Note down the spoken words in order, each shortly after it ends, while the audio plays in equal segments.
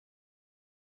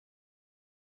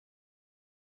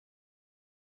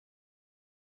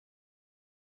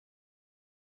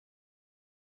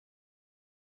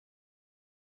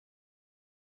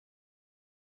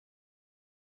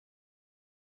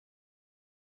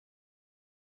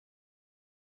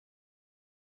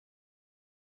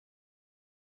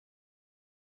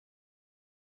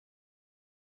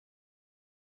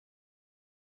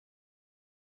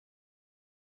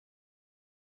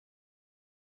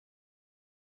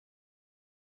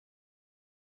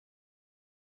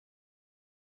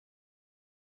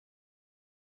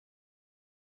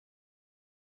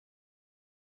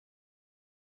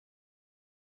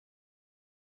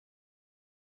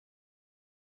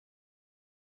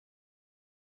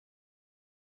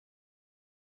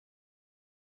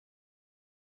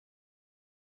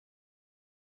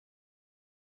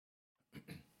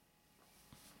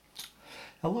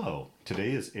Hello,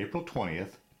 today is April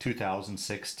 20th,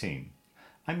 2016.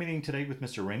 I'm meeting today with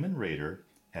Mr. Raymond Radar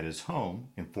at his home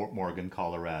in Fort Morgan,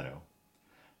 Colorado.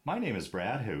 My name is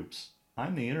Brad Hoops.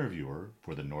 I'm the interviewer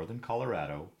for the Northern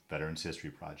Colorado Veterans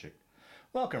History Project.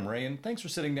 Welcome, Ray, and thanks for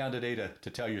sitting down today to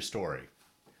tell your story.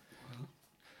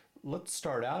 Let's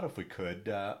start out, if we could.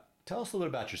 Tell us a little bit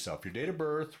about yourself, your date of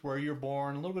birth, where you were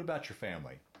born, a little bit about your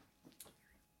family.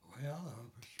 Well, I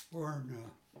was born in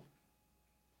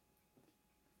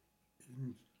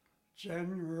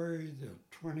January the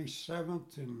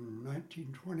 27th in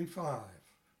 1925,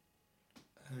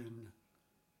 and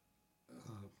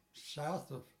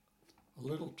south of a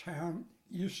little town,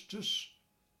 Eustis,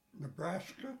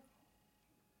 Nebraska.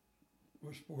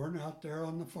 Was born out there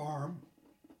on the farm.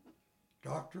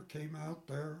 Doctor came out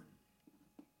there,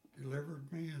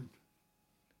 delivered me,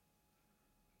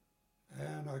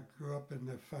 and I grew up in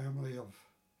the family of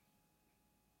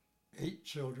 8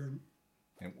 children.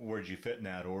 And where'd you fit in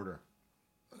that order?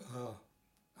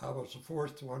 I was the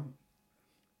 4th one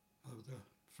of the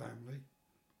family.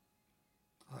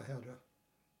 I had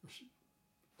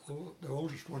the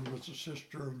oldest one was a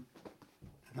sister,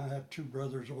 and I had 2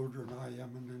 brothers older than I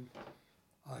am, and then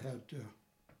I had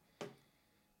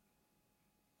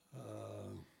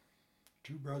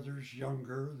 2 brothers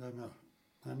younger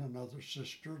than another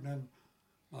sister, and then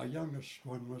my youngest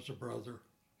one was a brother.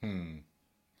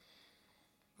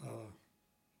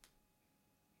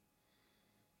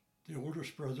 The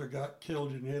oldest brother got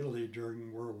killed in Italy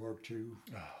during World War II.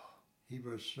 Oh. He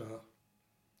was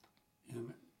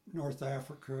in North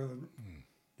Africa,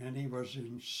 and he was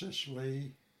in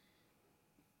Sicily.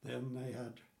 Then they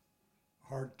had a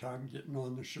hard time getting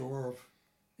on the shore of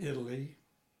Italy.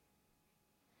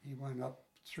 He went up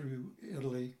through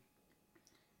Italy.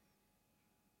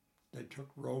 They took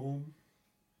Rome.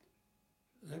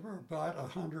 They were about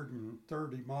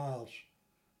 130 miles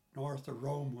north of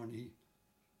Rome when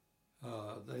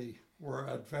they were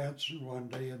advancing one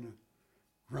day and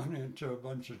run into a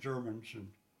bunch of Germans.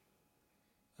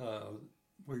 And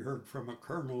we heard from a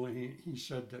colonel, and he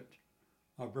said that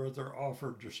my brother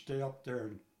offered to stay up there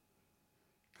and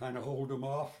kind of hold them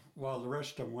off while the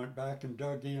rest of them went back and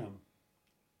dug in.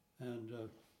 And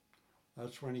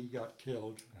that's when he got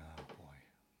killed. Oh, boy.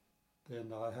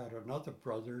 Then I had another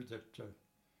brother that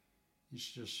he's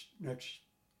just next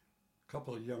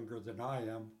couple of younger than I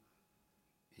am.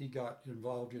 He got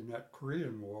involved in that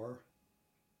Korean War,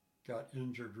 got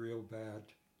injured real bad.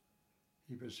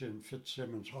 He was in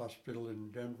Fitzsimmons Hospital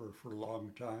in Denver for a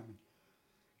long time.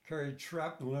 Carried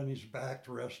shrapnel in his back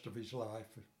the rest of his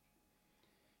life.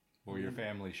 Well, your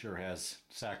family sure has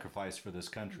sacrificed for this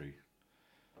country.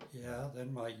 Yeah,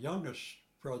 then my youngest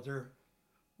brother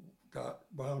got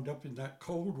wound up in that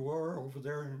Cold War over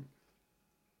there in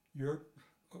Europe,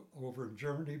 over in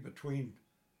Germany, between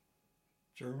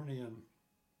Germany and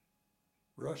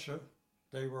Russia.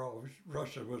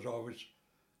 Russia was always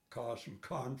causing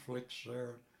conflicts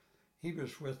there. He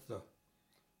was with the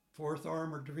 4th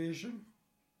Armored Division.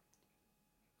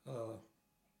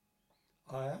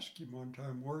 I asked him one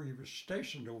time where he was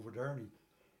stationed over there, and he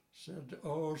said,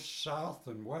 south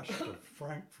and west of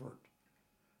Frankfurt.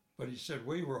 But he said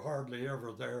we were hardly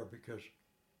ever there because he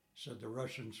said the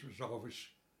Russians was always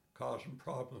causing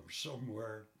problems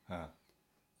somewhere. Huh.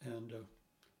 And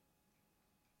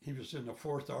he was in the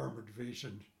 4th Armored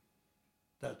Division.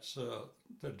 That's the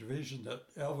division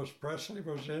that Elvis Presley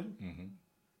was in.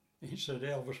 Mm-hmm. He said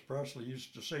Elvis Presley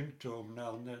used to sing to him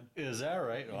now and then. Is that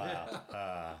right? Yeah.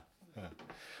 Wow.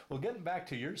 Well, getting back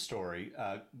to your story,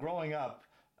 growing up,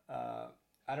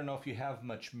 I don't know if you have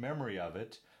much memory of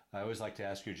it. I always like to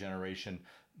ask your generation,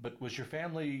 but was your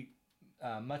family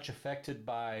much affected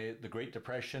by the Great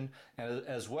Depression? And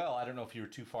as well, I don't know if you were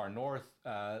too far north,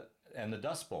 and the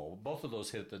Dust Bowl. Both of those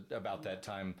hit about that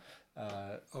time.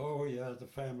 Oh yeah, the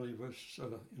family was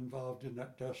involved in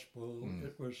that Dust Bowl.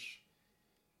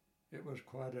 It was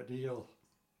quite a deal.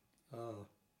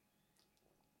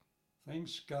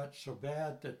 Things got so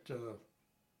bad that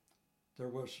there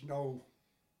was no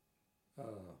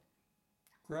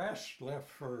grass left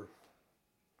for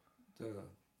the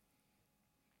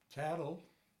cattle,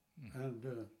 and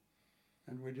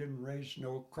we didn't raise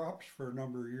no crops for a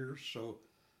number of years, so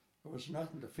there was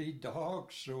nothing to feed the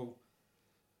hogs. So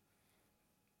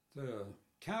the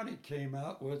county came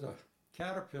out with a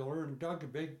caterpillar and dug a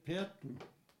big pit and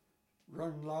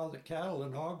run a lot of the cattle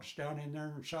and hogs down in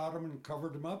there and shot them and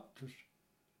covered them up. There's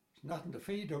nothing to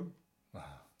feed them. Wow.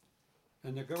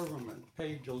 And the government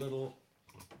paid a little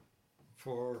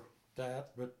for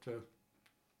that, but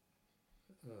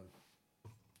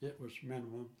it was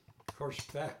minimum. Of course,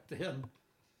 back then,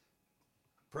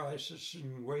 prices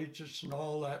and wages and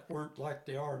all that weren't like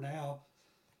they are now.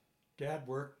 Dad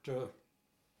worked a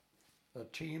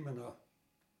team and it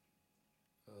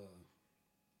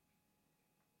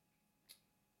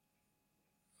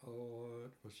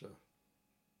was a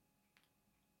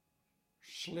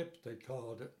slip, they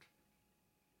called it.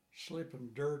 Slipping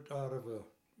dirt out of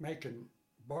making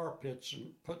bar pits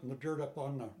and putting the dirt up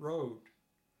on the road.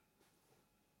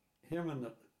 Him and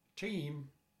the team,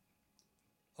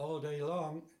 all day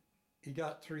long, he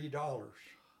got $3.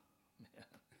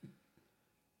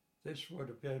 This would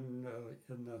have been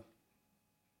in the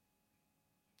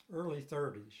early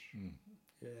 30s.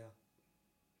 Yeah.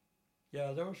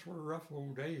 Yeah, those were rough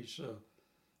old days. A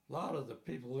lot of the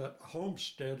people that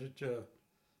homesteaded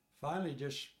finally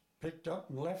just picked up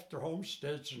and left their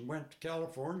homesteads and went to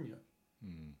California.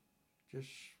 And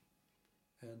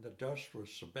the dust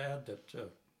was so bad that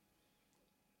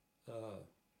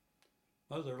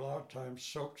Mother a lot of times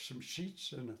soaked some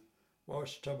sheets in a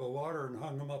wash tub of water and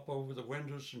hung them up over the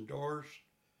windows and doors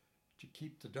to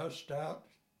keep the dust out.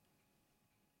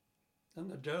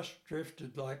 And the dust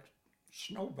drifted like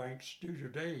snowbanks do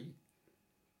today,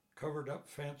 covered up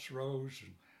fence rows,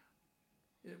 and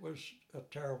it was a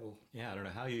terrible. Yeah, I don't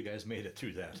know how you guys made it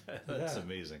through that. That's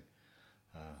amazing.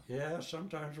 Yeah,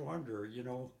 sometimes wonder,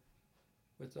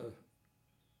 with a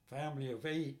family of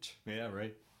 8. Yeah,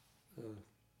 right.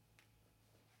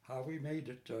 How we made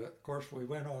it. Of course, we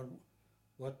went on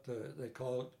what they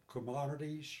call it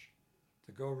commodities,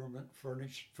 the government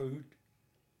furnished food.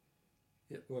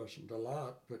 It wasn't a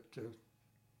lot, but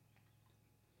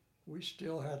we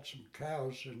still had some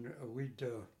cows, and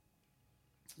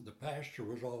the pasture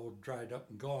was all dried up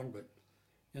and gone, but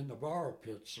in the borrow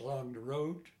pits along the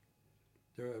road,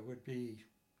 there would be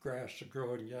grass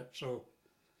growing yet, so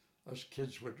us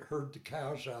kids would herd the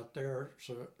cows out there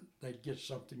so they'd get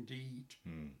something to eat.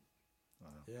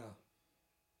 Wow.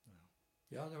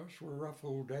 Yeah, those were rough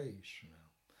old days.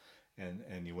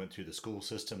 And you went through the school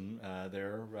system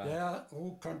there? Yeah,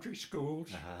 old country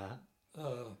schools.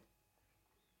 I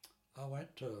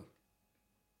went to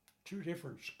 2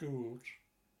 different schools.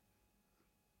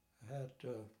 I had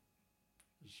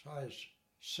as high as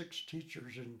 6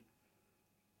 teachers in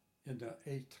the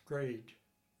 8th grade,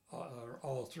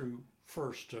 all through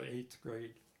 1st to 8th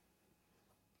grade.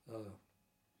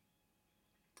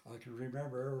 I can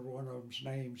remember every one of them's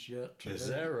names yet today. Is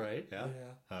that right?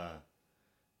 Yeah.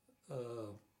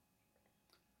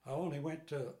 I only went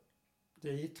to the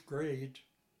 8th grade,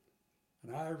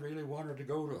 and I really wanted to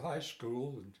go to high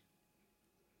school,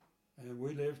 and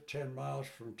we lived 10 miles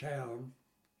from town.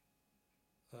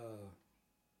 I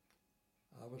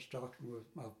was talking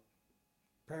with my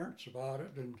parents about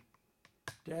it, and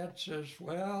Dad says,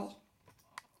 well,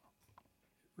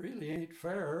 it really ain't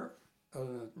fair.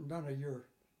 None of your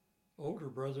older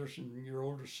brothers and your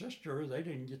older sister, they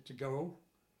didn't get to go.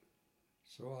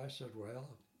 So I said,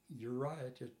 well, you're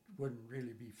right, it wouldn't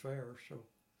really be fair. So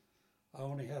I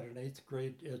only had an 8th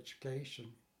grade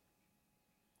education.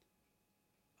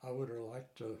 I would have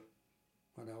liked to,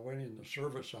 when I went in the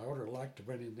service, I would have liked to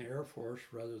have been in the Air Force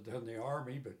rather than the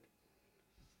Army, but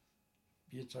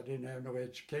since I didn't have no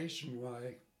education,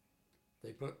 why,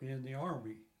 they put me in the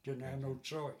Army. Didn't have no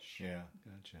choice. Yeah,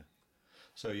 gotcha.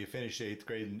 So you finished the 8th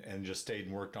grade and just stayed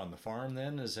and worked on the farm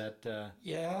then? Is that?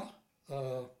 Yeah.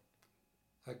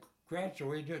 I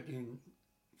graduated in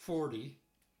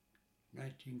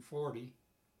 1940,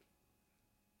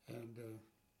 and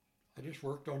I just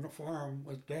worked on the farm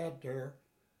with Dad there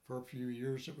for a few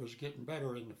years. It was getting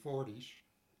better in the 40s,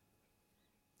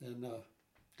 and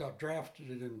got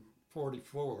drafted in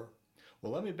 44.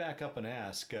 Well, let me back up and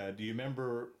ask, do you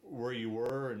remember where you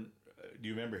were, and do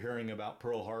you remember hearing about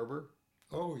Pearl Harbor?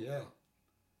 Oh, yeah.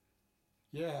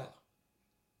 Yeah.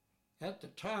 At the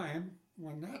time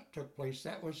when that took place,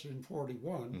 that was in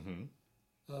 41,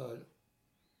 an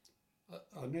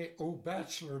old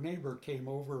bachelor neighbor came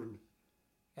over and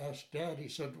asked Dad, he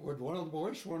said, would one of the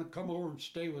boys want to come over and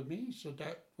stay with me? He said,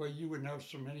 that way you wouldn't have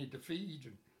so many to feed.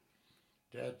 And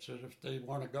Dad said, if they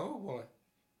want to go, why?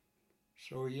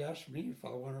 So he asked me if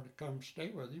I wanted to come stay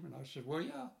with him, and I said, well,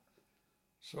 yeah.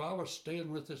 So I was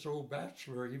staying with this old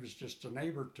bachelor. He was just a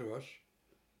neighbor to us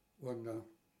when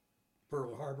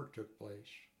Pearl Harbor took place.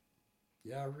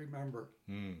 Yeah, I remember,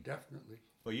 definitely.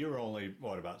 Well, you were only,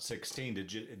 what, about 16.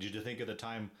 Did you think at the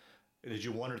time, did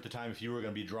you wonder at the time if you were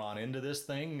going to be drawn into this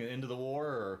thing, into the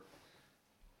war,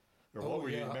 or what were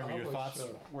you, remember your thoughts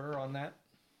were on that?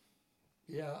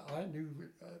 Yeah, I knew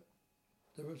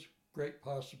there was great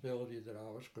possibility that I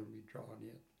was going to be drawn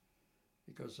in,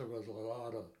 because there was a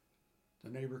lot of the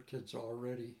neighbor kids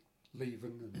already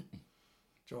leaving and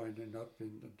joining up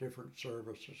in the different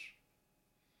services.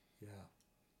 Yeah.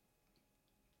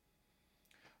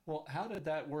 Well, how did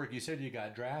that work? You said you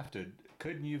got drafted.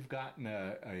 Couldn't you've gotten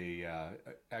a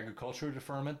agriculture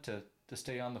deferment to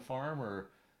stay on the farm, or?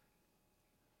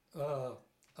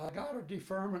 I got a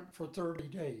deferment for 30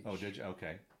 days. Oh, did you?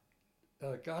 Okay.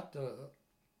 Got the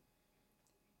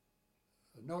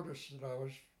notice that I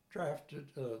was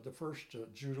drafted the 1st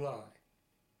of July.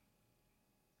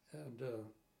 And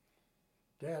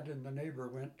Dad and the neighbor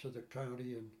went to the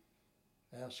county and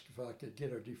asked if I could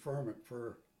get a deferment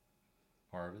for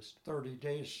Harvest. 30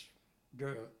 days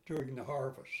during the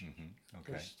harvest. Mm-hmm. Okay.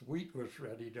 Because the wheat was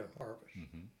ready to harvest.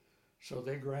 Mm-hmm. So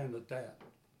they granted that.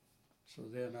 So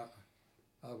then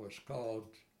I was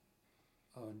called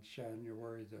on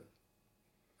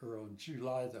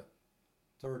July the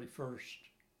 31st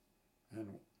and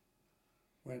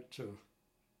went to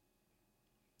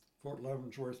Fort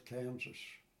Leavenworth, Kansas,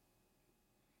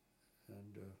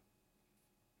 and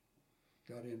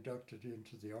got inducted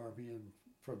into the Army, and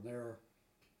from there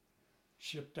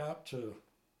shipped out to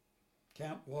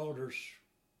Camp Walters,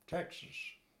 Texas.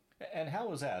 And how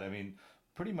was that? I mean,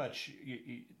 pretty much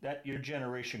that your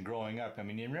generation growing up. I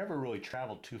mean, you never really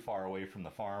traveled too far away from the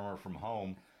farm or from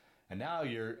home, and now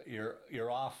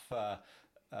you're off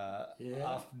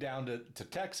off down to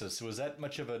Texas. Was that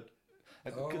much of a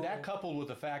that coupled with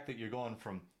the fact that you're going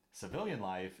from civilian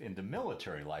life into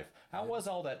military life? How was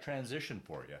all that transition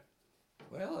for you?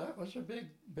 Well, that was a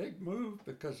big move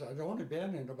because I'd only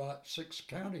been in about 6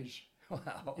 counties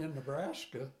in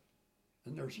Nebraska,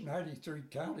 and there's 93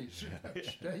 counties in that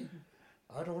state.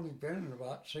 I'd only been in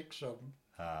about 6 of them.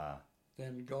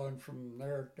 Then going from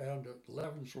there down to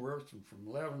Leavenworth, and from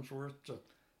Leavenworth to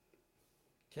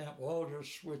Camp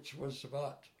Walters, which was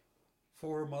about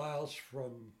 4 miles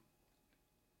from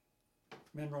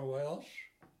Mineral Wells,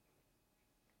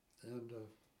 and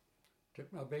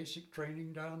took my basic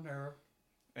training down there.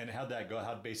 And how'd that go?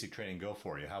 How'd basic training go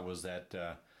for you? How was that?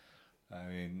 I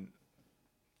mean,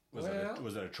 was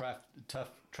it a tough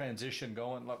transition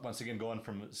going? Once again, going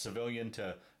from civilian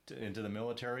to into the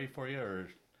military for you, or?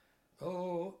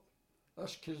 Oh,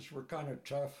 us kids were kind of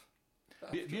tough.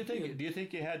 Do you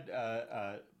think you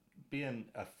had being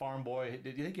a farm boy?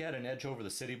 Did you think you had an edge over the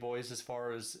city boys as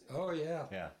far as? Oh yeah.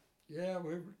 Yeah. Yeah,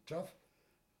 we were tough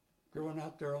growing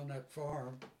out there on that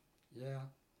farm. Yeah.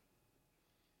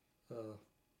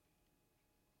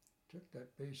 Took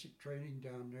that basic training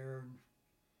down there, and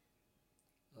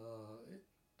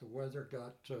the weather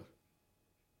got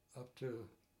up to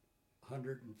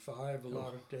 105 a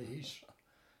lot of days.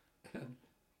 And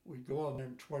we'd go on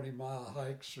them 20-mile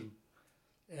hikes, and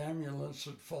ambulance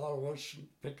would follow us and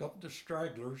pick up the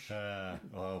stragglers.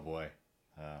 Oh boy.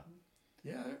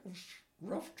 Yeah, it was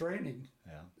rough training.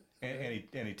 Yeah.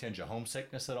 Any tinge of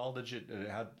homesickness at all? Did you?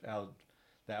 How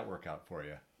that work out for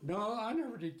you? No, I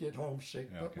never did get homesick,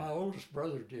 Okay. but my oldest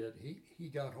brother did. He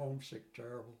got homesick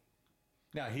terrible.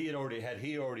 Now he already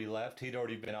left. He'd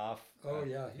already been off. Oh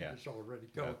yeah, he was already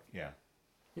gone. Yeah.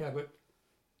 Yeah,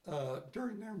 but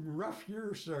during them rough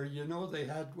years there, they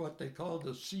had what they called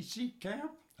the CC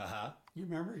camp. You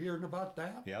remember hearing about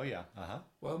that? Yeah. Yeah.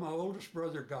 Well, my oldest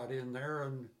brother got in there,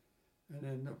 and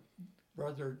then the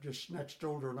brother just next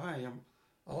older than I am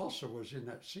also was in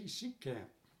that CC camp.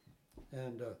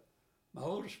 And my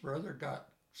oldest brother got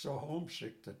so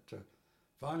homesick that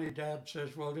finally Dad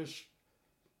says, well, just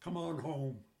come on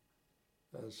home.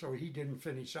 So he didn't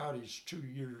finish out his 2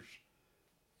 years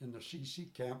in the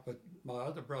CC camp, but my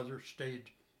other brother stayed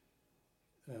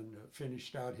and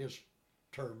finished out his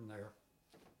term there.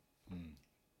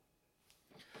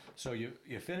 So you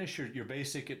finish your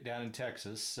basic down in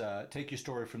Texas. Take your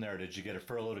story from there. Did you get a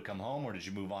furlough to come home, or did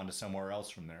you move on to somewhere else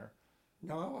from there?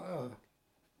 No,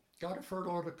 got a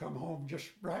furlough to come home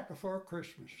just right before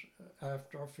Christmas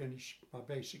after I finished my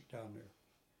basic down there.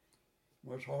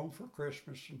 Was home for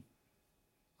Christmas, and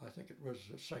I think it was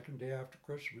the second day after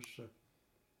Christmas,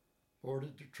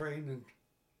 boarded the train and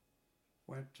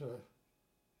went to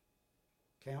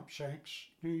Camp Shanks,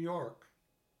 New York.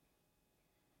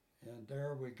 And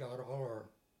there we got all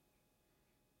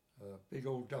our big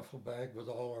old duffel bag with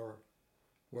all our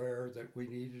wear that we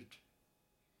needed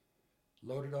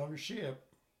loaded on a ship.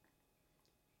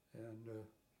 And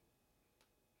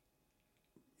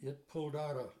it pulled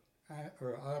out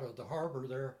of the harbor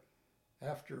there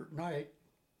after night.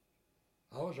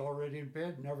 I was already in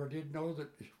bed, never did know that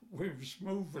we was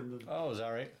moving. Oh, is that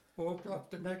right? Woke up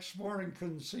the next morning,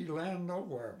 couldn't see land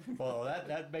nowhere. Well,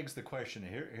 that begs the question.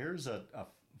 Here's a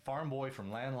farm boy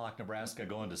from landlocked Nebraska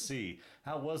going to sea.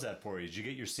 How was that for you? Did you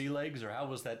get your sea legs, or how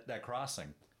was that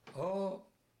crossing? Oh,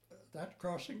 that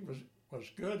crossing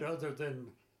was good, other than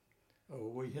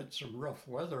we hit some rough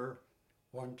weather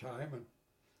one time, and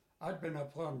I'd been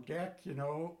up on deck, you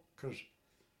know, because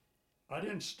I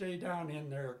didn't stay down in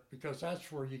there because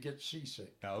that's where you get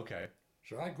seasick. Oh, okay.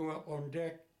 So I go up on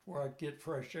deck where I'd get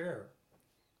fresh air.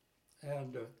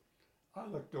 And I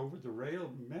looked over the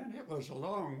rail, and man, it was a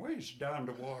long ways down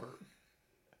to water.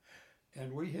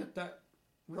 And we hit that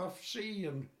rough sea,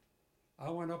 and I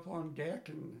went up on deck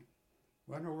and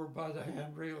went over by the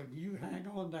handrail, and you hang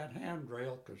on that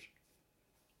handrail because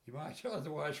you might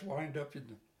otherwise wind up in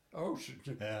the ocean.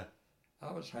 Yeah.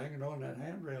 I was hanging on that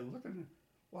handrail looking,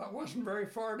 well, it wasn't very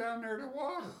far down there to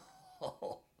water.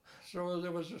 Oh. So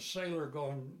there was a sailor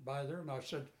going by there, and I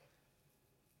said,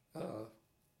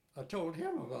 I told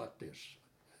him about this.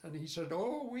 And he said,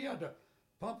 oh, we had to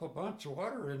pump a bunch of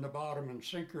water in the bottom and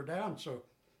sink her down so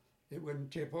it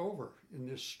wouldn't tip over in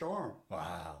this storm.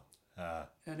 Wow.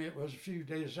 And it was a few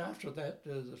days after that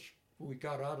we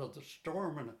got out of the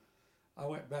storm, and I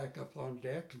went back up on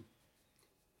deck,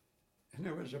 and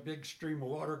there was a big stream of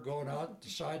water going out the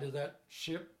side of that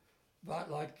ship,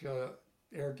 about like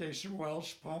irrigation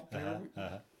wells pumped there.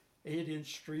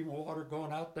 8-inch stream of water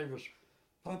going out. They was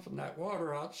pumping that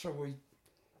water out so we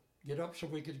get up so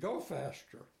we could go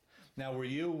faster. Now, were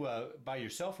you by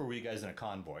yourself, or were you guys in a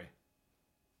convoy?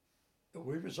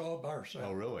 We was all by ourselves.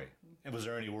 Oh, really? And was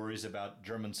there any worries about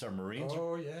German submarines?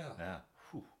 Oh, yeah. Yeah.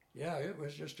 Whew. Yeah, it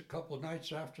was just a couple of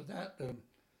nights after that. And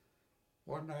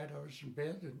one night I was in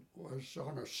bed, and it was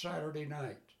on a Saturday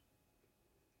night.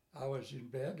 I was in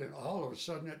bed, and all of a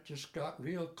sudden it just got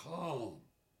real calm.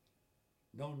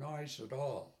 No noise at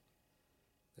all.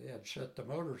 They had shut the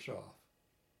motors off.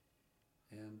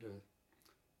 And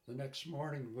the next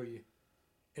morning we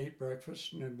ate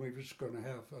breakfast, and then we was going to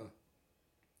have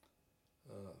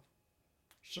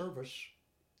service.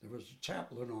 There was a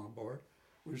chaplain on board.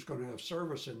 We was going to have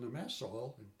service in the mess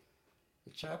hall, and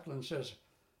the chaplain says,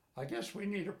 I guess we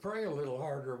need to pray a little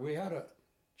harder. We had a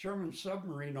German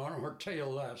submarine on our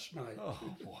tail last night. Oh,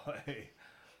 boy.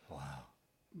 Wow.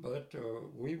 But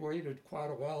we waited quite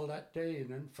a while that day, and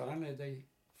then finally they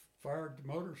fired the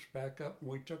motors back up, and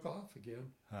we took off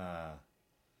again.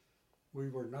 We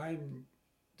were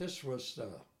this was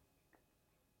the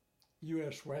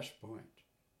U.S. West Point.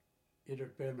 It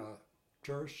had been a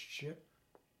tourist ship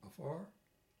before,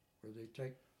 where they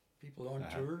take people on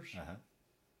tours.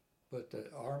 But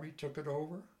the Army took it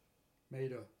over,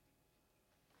 made a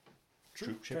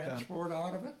troop transport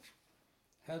out of it,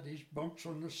 had these bunks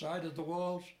on the side of the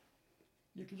walls.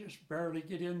 You could just barely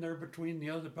get in there between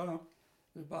the other bunk.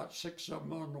 There's about 6 of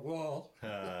them on the wall.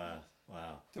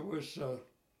 Wow. There was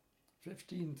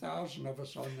 15,000 of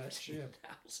us on that ship.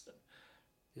 15,000.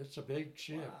 It's a big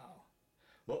ship. Wow.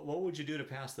 What would you do to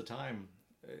pass the time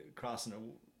crossing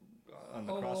on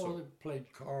the crossover? They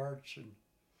played cards,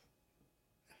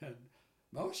 and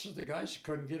most of the guys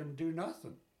couldn't get them to do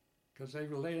nothing because they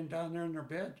were laying down there in their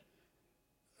bed,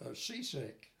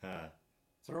 seasick,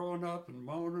 throwing up and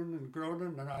moaning and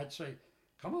groaning, and I'd say,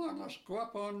 come on, let's go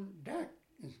up on deck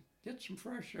and get some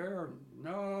fresh air. And,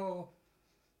 no,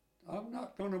 I'm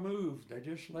not going to move. They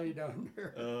just lay down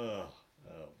there. Oh,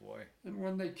 boy. And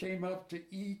when they came up to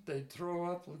eat, they'd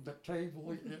throw up on the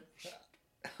table.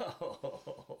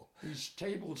 These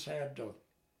tables had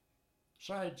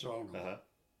sides on them,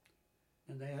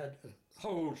 and they had a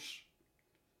hose.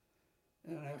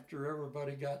 And after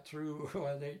everybody got through,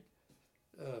 they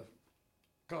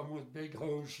come with big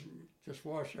hose and just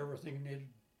wash everything, and they'd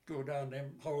go down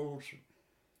them holes and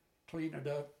clean it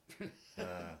up.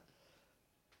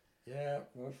 Yeah, it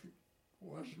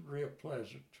wasn't real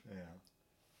pleasant. Yeah.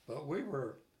 But we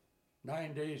were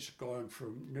 9 days going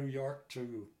from New York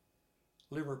to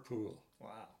Liverpool.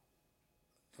 Wow.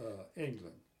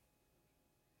 England.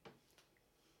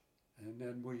 And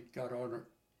then we got on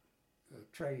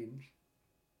a train.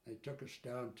 They took us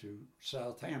down to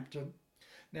Southampton.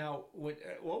 Now,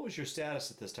 what was your status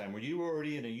at this time? Were you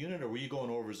already in a unit, or were you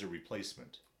going over as a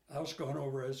replacement? I was going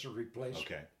over as a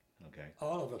replacement. Okay.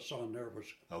 All of us on there was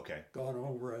gone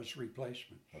over as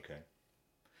replacements. Okay.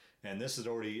 And this is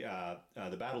already,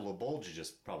 the Battle of Bulge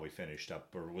just probably finished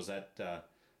up, or was that...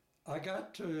 I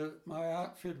got to my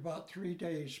outfit about 3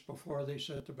 days before they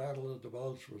said the Battle of the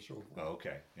Bulge was over. Oh,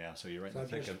 okay. Yeah, so you're right in the I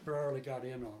thick just of... barely got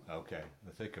in on it. Okay,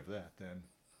 the thick of that then.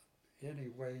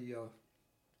 Anyway,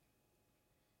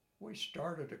 we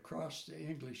started across the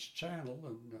English Channel,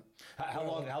 and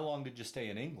How long did you stay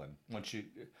in England once you?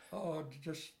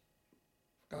 Just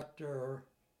got there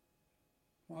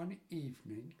one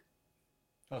evening.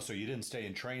 Oh, so you didn't stay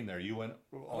and train there. You went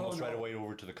almost right away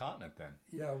over to the continent then.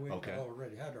 Yeah, we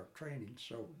already had our training,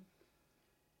 so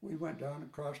we went down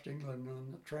across England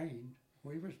on the train.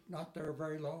 We was not there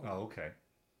very long. Oh, okay.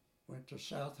 Went to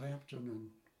Southampton, and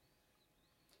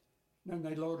then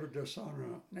they loaded us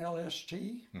on an LST,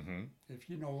 Mm-hmm. if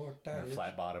you know what that A is.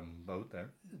 flat bottom boat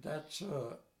there. That's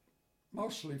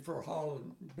mostly for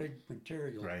hauling big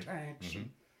material, Right. tanks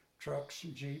and trucks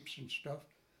and jeeps and stuff.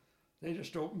 They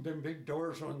just opened them big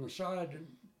doors on the side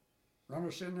and run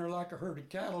us in there like a herd of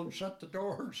cattle and shut the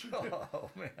doors.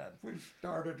 Oh, man. We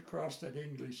started across that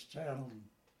English Channel. And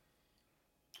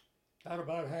got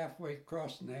about halfway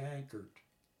across and they anchored.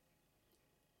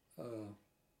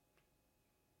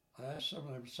 I asked some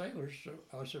of them sailors,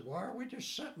 I said, why are we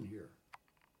just sitting here?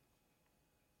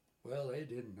 Well, they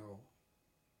didn't know.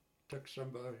 Took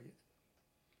somebody,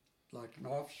 like an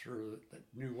officer that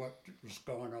knew what was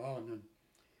going on. And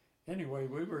anyway,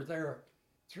 we were there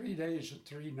 3 days and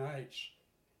 3 nights.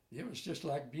 It was just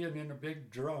like being in a big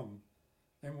drum.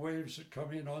 Them waves that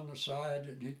come in on the side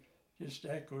and you just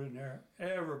echoing there.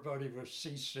 Everybody was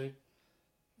seasick,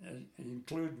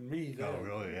 including me there. Oh,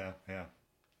 really? Yeah, yeah.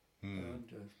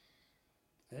 And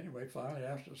anyway, finally,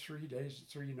 after 3 days and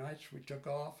 3 nights, we took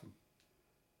off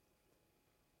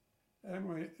and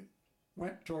we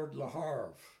went toward Le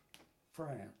Havre,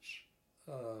 France.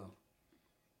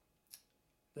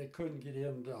 They couldn't get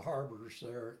into harbors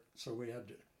there, so we had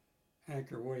to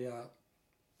anchor way out,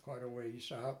 quite a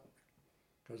ways out,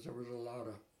 because there was a lot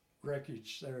of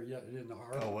wreckage there yet in the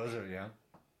harbor. Oh, was it? Yeah.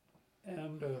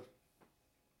 And there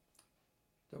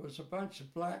was a bunch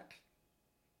of black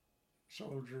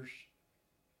soldiers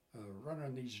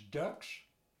running these ducks,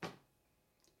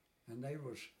 and they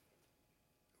was,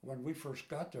 when we first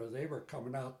got there, they were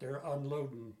coming out there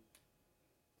unloading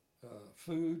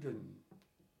food and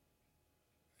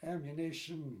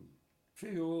ammunition,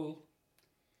 fuel.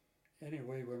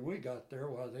 Anyway, when we got there,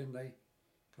 well, then they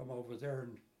come over there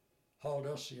and hauled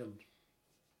us in.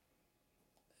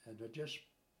 And I just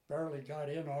barely got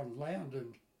in on land,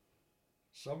 and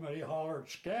somebody hollered,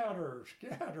 scatter,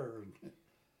 scatter. And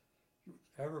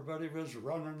everybody was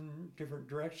running different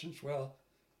directions. Well,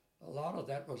 a lot of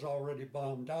that was already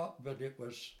bombed out, but it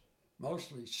was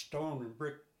mostly stone and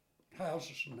brick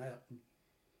houses and that. And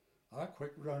I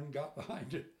quick run, got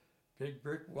behind a big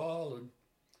brick wall, and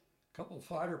a couple of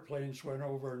fighter planes went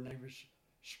over and they was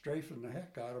strafing the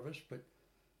heck out of us, but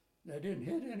they didn't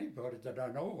hit anybody that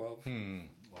I know of.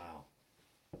 Wow.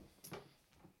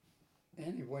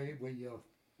 Anyway, we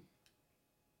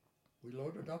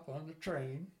loaded up on the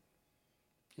train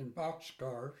in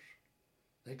boxcars.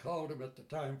 They called them at the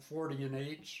time 40 and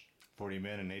 8s. 40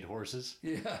 men and 8 horses?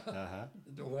 Yeah. Uh-huh.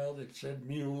 Well, it said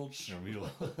mules. Or mule.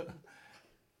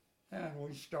 And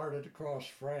we started across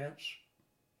France.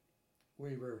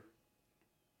 We were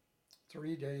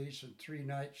 3 days and 3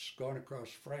 nights going across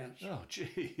France. Oh,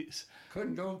 jeez.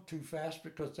 Couldn't go too fast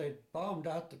because they bombed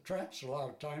out the tracks a lot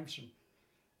of times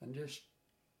and just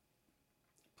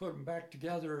put them back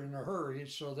together in a hurry,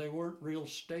 so they weren't real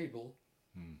stable.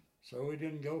 So we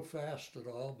didn't go fast at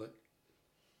all, but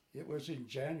it was in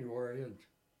January and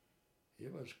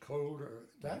it was cold.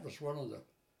 That was one of the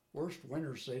worst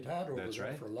winters they'd had over That's there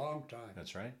right. for a long time.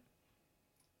 That's right.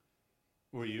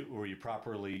 Were you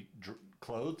properly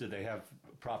clothed? Did they have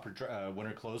proper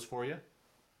winter clothes for you?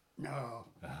 No,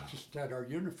 just had our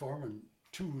uniform and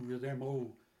 2 of them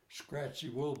old scratchy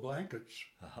wool blankets.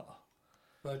 Oh.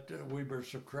 But we were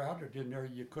so crowded in there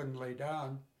you couldn't lay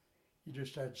down. You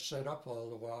just had to sit up all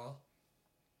the while.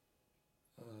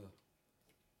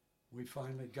 We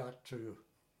finally got to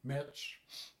Metz,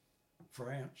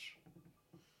 France,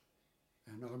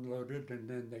 and unloaded, and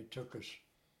then they took us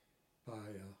by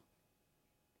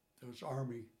those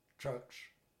army trucks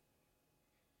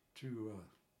to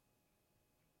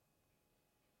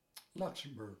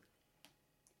Luxembourg,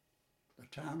 the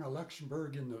town of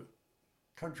Luxembourg in the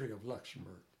country of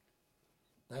Luxembourg.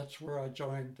 That's where I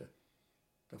joined the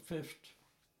 5th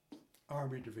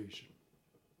Army Division,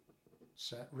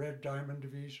 Red Diamond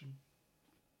Division.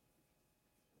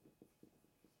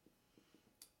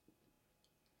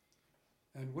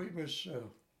 And we was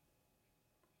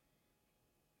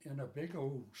in a big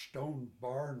old stone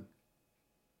barn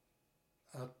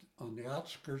out on the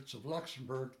outskirts of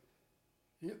Luxembourg.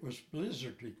 It was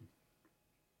blizzarding.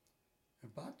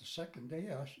 About the second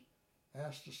day, I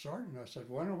asked the sergeant, I said,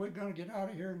 when are we going to get out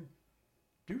of here and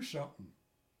do something?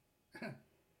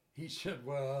 He said,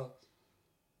 well,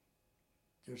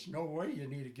 there's no way you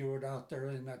need to go out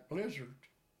there in that blizzard.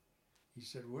 He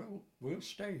said, we'll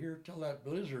stay here till that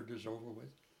blizzard is over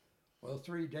with. Well,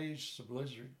 3 days the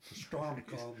blizzard, the storm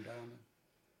calmed down, and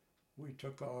we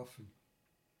took off and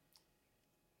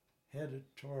headed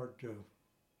toward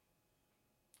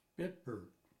Bitburg,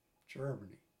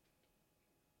 Germany.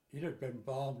 It had been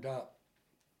bombed out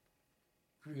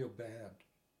real bad.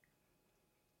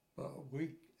 But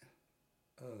we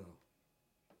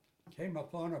came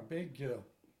upon a big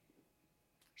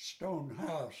stone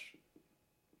house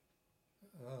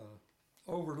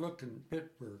overlooking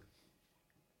Pittsburgh.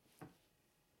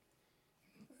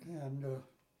 And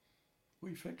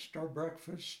we fixed our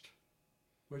breakfast,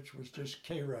 which was just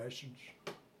K rations.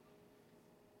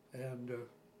 And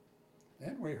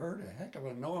then we heard a heck of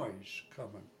a noise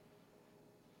coming.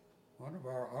 One of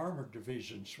our armored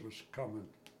divisions was coming.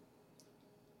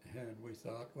 And we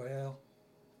thought, well,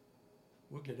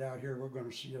 we'll get out here, we're going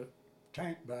to see a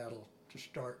tank battle to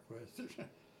start with.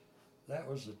 That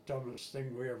was the dumbest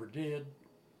thing we ever did.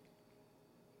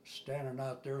 Standing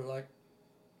out there like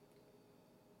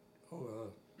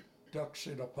ducks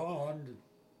in a pond.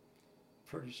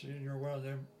 Pretty soon you're one of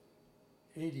them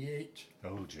 88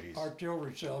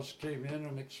 artillery shells came in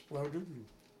and exploded. And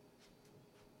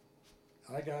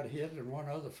I got hit and one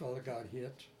other fella got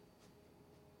hit.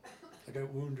 I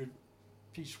got wounded.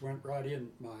 Piece went right in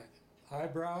my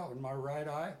eyebrow and my right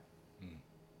eye.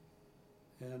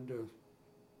 And of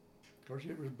course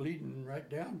it was bleeding right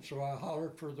down, so I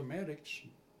hollered for the medics.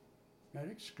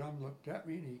 Medics come, looked at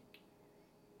me, and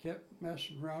he kept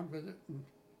messing around with it.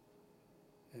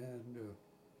 And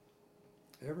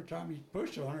every time he'd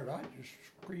push on it, I'd just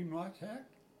scream like heck,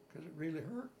 because it really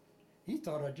hurt. He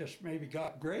thought I just maybe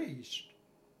got grazed.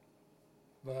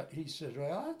 But he said,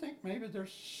 well, I think maybe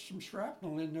there's some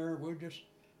shrapnel in there. We'll just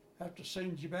have to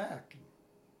send you back.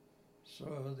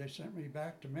 So they sent me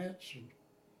back to Metz,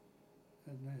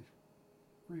 and they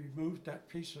removed that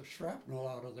piece of shrapnel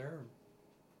out of there and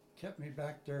kept me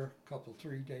back there a couple,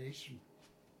 3 days. And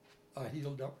I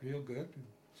healed up real good. And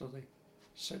so they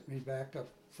sent me back up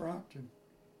front. And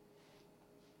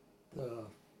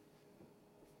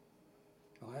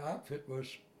my outfit was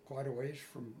quite a ways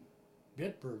from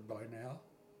Bitburg by now.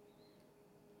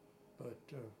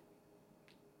 But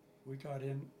we got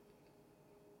in,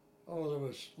 there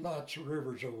was lots of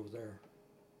rivers over there.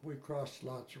 We crossed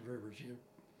lots of rivers.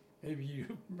 Maybe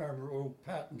you remember old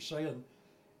Patton saying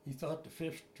he thought the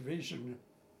 5th Division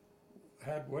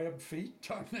had web feet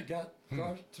time they got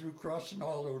through crossing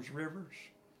all those rivers.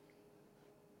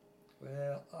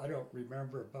 Well, I don't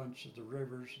remember a bunch of the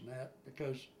rivers and that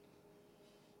because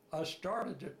I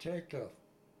started to take a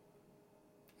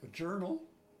journal,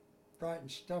 writing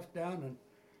stuff down, and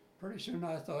pretty soon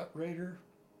I thought, Radar,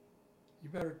 you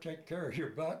better take care of your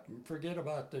butt and forget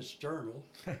about this journal.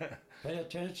 Pay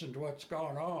attention to what's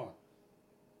going on.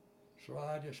 So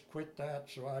I just quit that,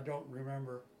 so I don't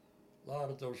remember a lot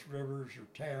of those rivers or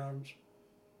towns.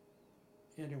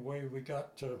 Anyway, we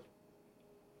got to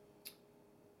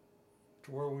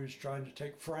where we was trying to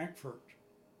take Frankfurt,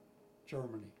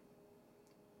 Germany.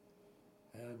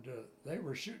 And they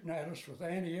were shooting at us with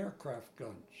anti-aircraft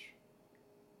guns,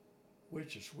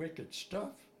 which is wicked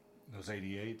stuff. Those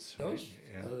 88s? Those,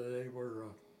 yeah. They were,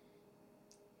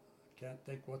 I can't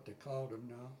think what they called them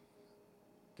now,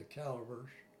 the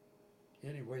calibers.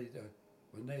 Anyway,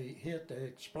 when they hit, they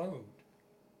explode.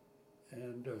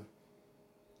 And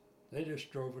they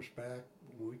just drove us back.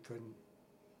 We couldn't,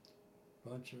 a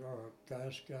bunch of our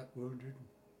guys got wounded.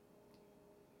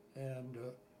 And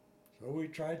so we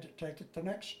tried to take it the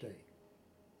next day.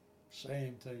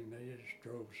 Same thing, they just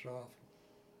drove us off.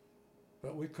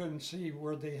 But we couldn't see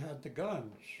where they had the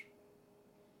guns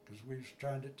because we was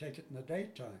trying to take it in the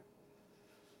daytime.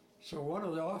 So one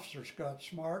of the officers got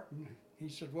smart and he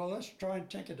said, well, let's try and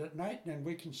take it at night and then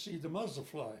we can see the muzzle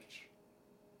flash.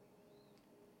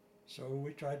 So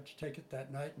we tried to take it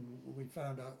that night and we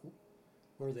found out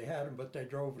where they had them, but they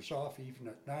drove us off even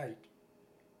at night.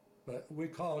 But we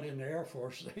called in the Air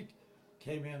Force. They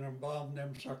came in and bombed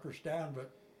them suckers down, but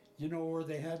you know where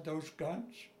they had those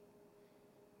guns?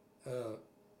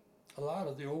 A lot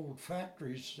of the old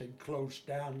factories, they'd closed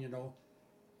down, you know,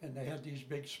 and they had these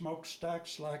big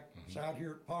smokestacks like it's out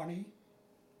here at Pawnee,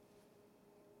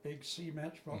 big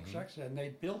cement smokestacks, and they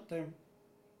built them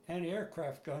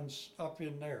anti-aircraft guns up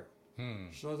in there.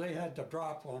 So they had to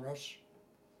drop on us.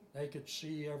 They could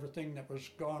see everything that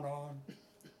was going on.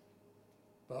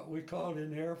 But we called in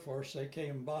the Air Force, they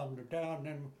came and bombed them down,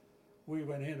 and we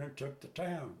went in and took the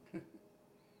town.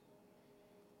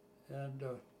 And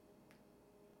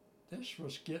this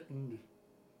was getting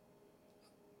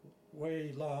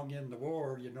way long in the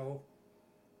war, you know,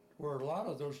 where a lot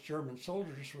of those German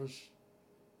soldiers was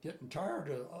getting tired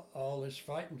of all this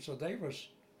fighting, so they was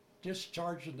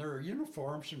discharging their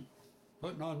uniforms and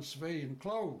putting on civilian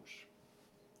clothes.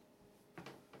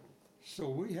 So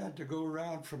we had to go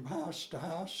around from house to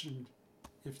house, and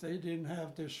if they didn't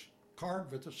have this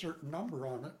card with a certain number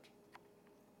on it,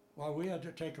 well, we had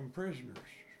to take them prisoners.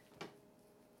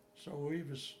 So we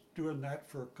was doing that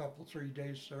for a couple, 3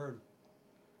 days there. And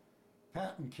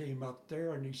Patton came up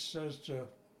there and he says,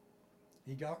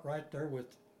 he got right there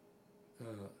with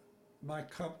my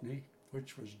company,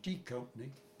 which was D Company.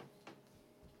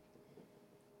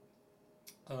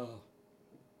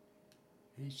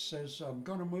 He says, I'm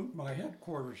going to move my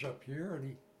headquarters up here. And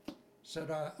he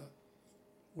said,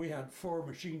 we had 4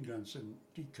 machine guns in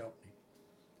D Company.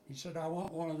 He said, I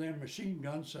want one of them machine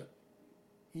guns at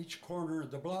each corner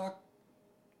of the block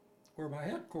where my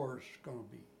headquarters is going to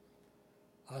be.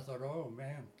 I thought, oh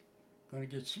man, going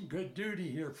to get some good duty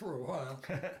here for a while.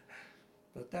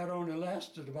 But that only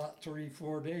lasted about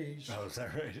 3-4 days. Oh, is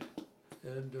that right?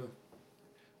 And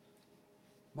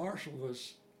Marshall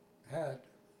was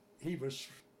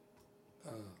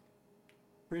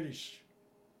British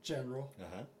general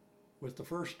with the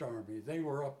First Army. They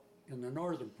were up in the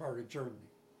northern part of Germany.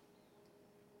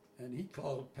 And he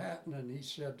called Patton and he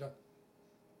said,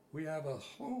 we have a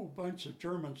whole bunch of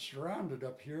Germans surrounded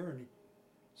up here. And he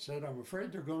said, I'm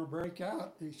afraid they're going to break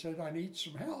out. He said, I need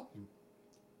some help. And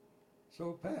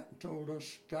so Patton told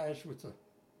us guys with the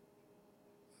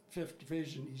 5th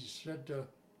Division, he said,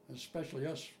 especially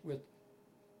us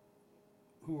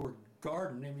who were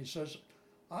guarding him, he says,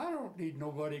 I don't need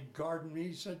nobody guarding me.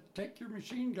 He said, take your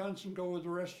machine guns and go with the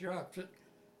rest of your outfit.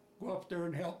 Go up there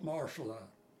and help Marshall out.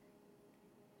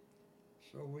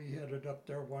 So we headed up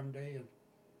there one day and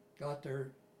got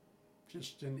there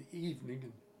just in the evening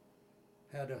and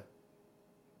had a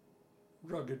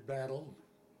rugged battle.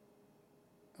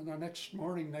 And the next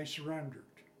morning they surrendered.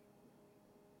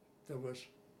 There was,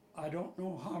 I don't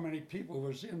know how many people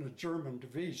was in a German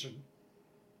division,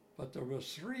 but there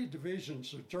was 3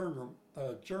 divisions of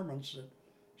Germans that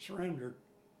surrendered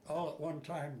all at one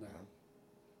time there.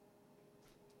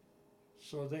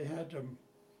 So they had them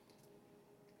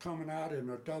coming out in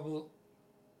a double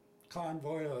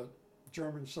convoy of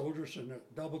German soldiers and a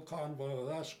double convoy of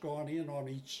us going in on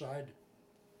each side.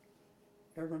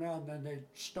 Every now and then they'd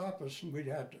stop us and we'd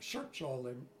have to search all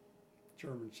them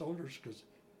German soldiers because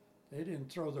they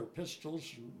didn't throw their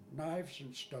pistols and knives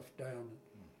and stuff down.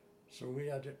 So we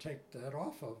had to take that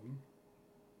off of them.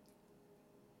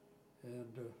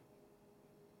 And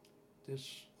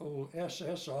this old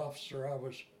SS officer, I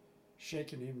was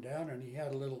shaking him down and he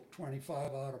had a little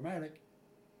 25 automatic.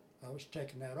 I was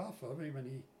taking that off of him and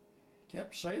he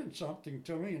kept saying something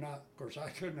to me and of course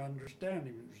I couldn't understand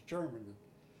him, it was German. And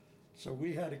so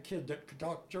we had a kid that could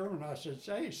talk German. I said,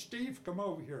 hey Steve, come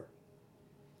over here.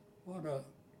 I want to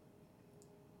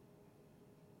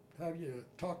have you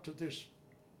talk to this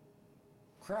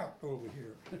Kraut over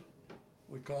here.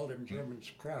 We called him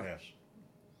Germans Krauts. Yes.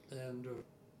 And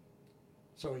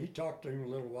so he talked to him a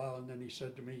little while and then he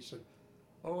said to me, he said,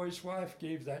 oh, his wife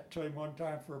gave that to him one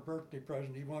time for a birthday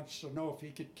present. He wants to know if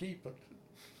he could keep it.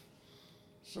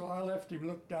 So I left him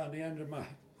look down the end of my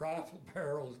rifle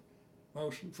barrel,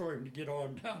 motioned for him to get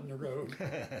on down the road.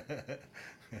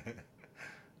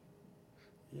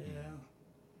 Yeah.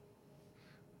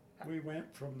 We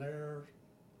went from there,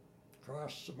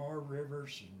 crossed some more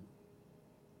rivers,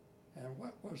 and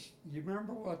what was, you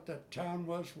remember what that town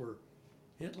was where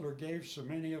Hitler gave so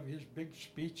many of his big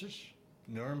speeches?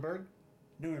 Nuremberg?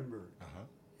 Nuremberg.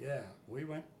 Yeah, we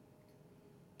went,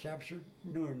 captured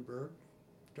Nuremberg,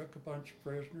 took a bunch of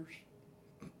prisoners.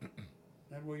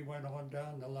 Then we went on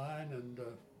down the line and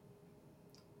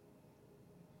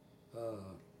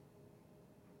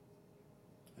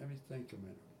let me think a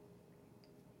minute.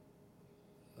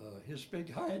 His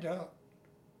big hideout,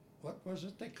 what was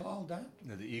it they called that?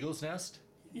 The Eagle's Nest?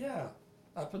 Yeah,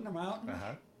 up in the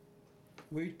mountains.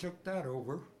 We took that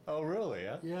over. Oh, really?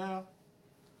 Yeah. Yeah.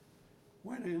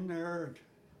 Went in there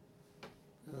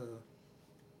and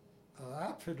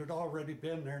outfit had already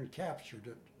been there and captured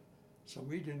it. So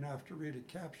we didn't have to really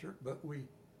capture it, but we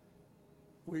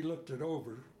looked it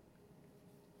over.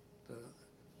 The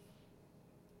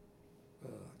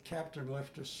captain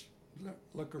left us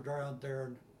look around there,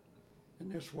 and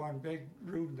in this one big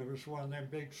room there was one of them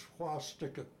big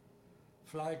swastika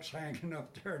flags hanging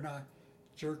up there, and I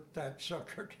jerked that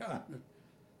sucker down and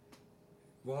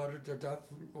watered it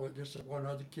up. Just one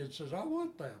other kid says, I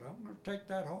want that, I'm going to take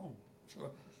that home.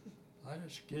 So I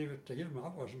just gave it to him. I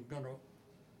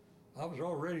was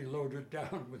already loaded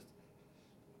down with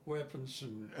weapons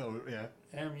and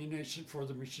ammunition for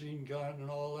the machine gun and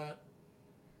all that.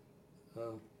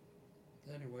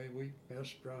 Anyway, we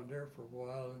messed around there for a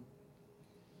while, and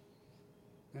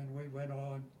then we went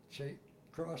on,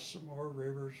 crossed some more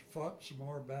rivers, fought some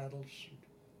more battles.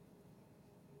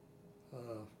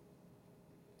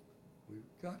 We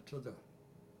got to the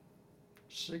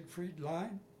Siegfried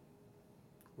line,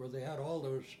 where they had all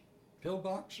those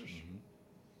pillboxes.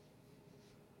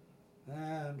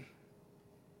 And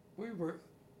we were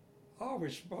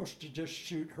always supposed to just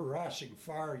shoot harassing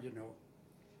fire, you know,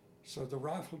 so the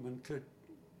rifleman could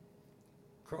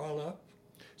crawl up.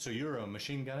 So you're a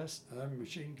machine gunist? I'm a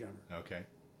machine gunner. Okay.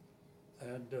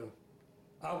 And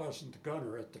I wasn't the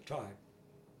gunner at the time.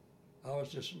 I was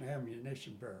just an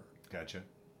ammunition bearer. Gotcha.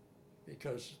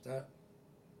 Because that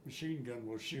machine gun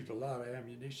will shoot a lot of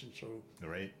ammunition, so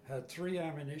Right. had 3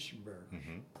 ammunition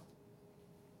bearers.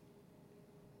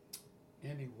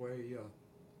 Anyway,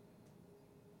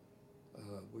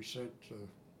 we sent,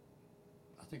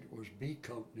 I think it was B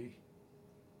Company.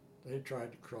 They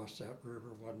tried to cross that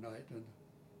river one night, and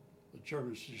the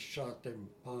Germans just shot them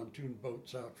pontoon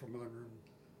boats out from under them.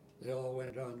 They all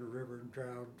went down the river and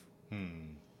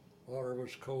drowned. Water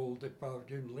was cold. They probably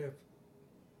didn't live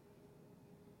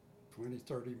 20,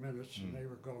 30 minutes, and they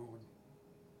were gone.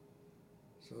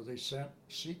 So they sent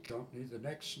C Company the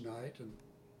next night,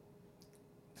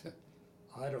 and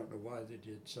I don't know why they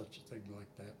did such a thing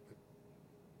like that, but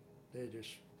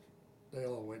they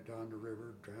all went down the river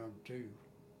and drowned too.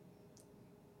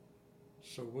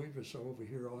 So we was over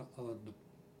here on the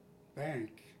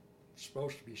bank,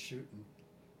 supposed to be shooting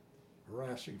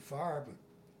harassing fire,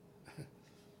 but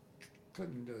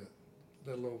couldn't,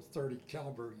 little old 30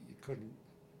 caliber, you couldn't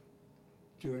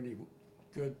do any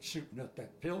good shooting at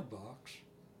that pillbox,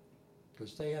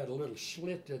 because they had a little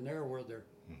slit in there where their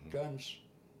guns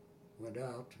went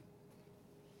out.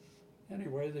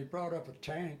 Anyway, they brought up a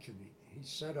tank, and he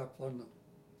set up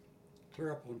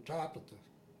clear up on top of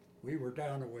we were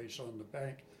down a ways on the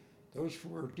bank. Those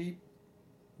were deep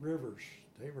rivers.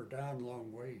 They were down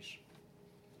long ways.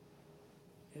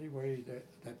 Anyway,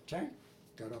 that tank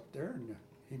got up there, and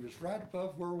he was right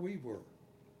above where we were.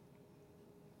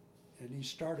 And he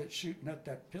started shooting at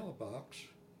that pillbox,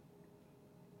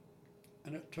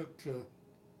 and it took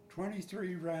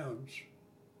 23 rounds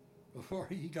before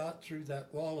he got through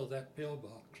that wall of that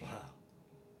pillbox. Wow.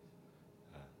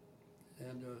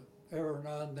 And every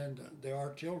now and then the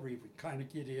artillery would kind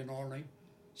of get in on him,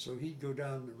 so he'd go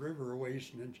down the river a ways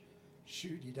and then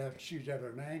shoot. He'd have to shoot at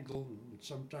an angle, and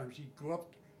sometimes he'd go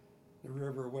up the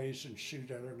river a ways and shoot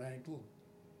at an angle.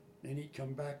 Then he'd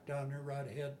come back down there right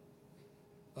ahead,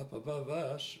 up above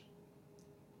us.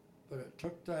 But it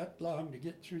took that long to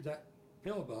get through that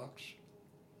pillbox.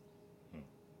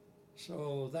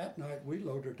 So that night we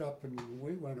loaded up and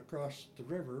we went across the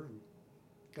river and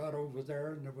got over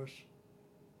there, and there was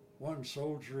one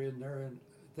soldier in there, and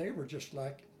they were just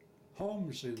like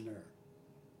homes in there.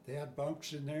 They had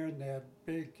bunks in there, and they had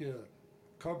big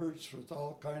cupboards with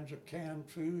all kinds of canned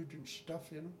food and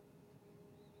stuff in them.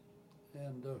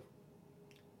 And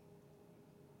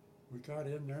we got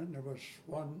in there, and there was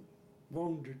one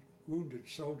wounded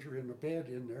soldier in a bed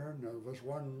in there, and there was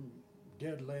one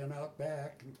dead laying out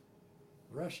back, and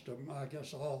the rest of them, I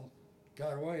guess, all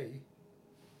got away.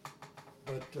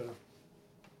 But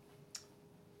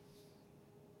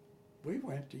we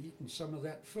went to eating some of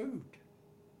that food.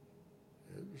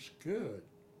 It was good.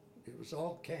 It was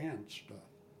all canned stuff.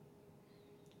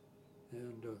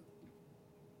 And it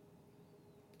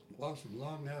wasn't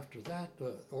long after that,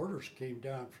 orders came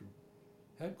down from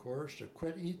headquarters to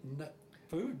quit eating that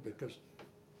food because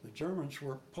the Germans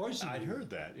were poisoning. I'd heard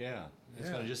that, yeah. I was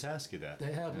going to just ask you that.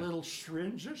 They had little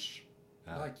syringes,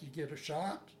 like you get a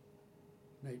shot.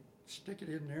 They'd stick it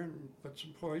in there and put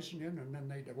some poison in, and then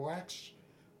they'd wax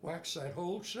that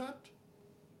hole shut.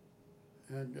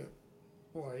 And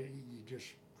boy, you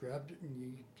just grabbed it and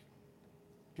you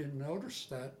didn't notice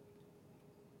that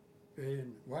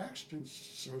being waxed, and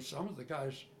so some of the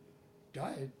guys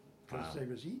died because they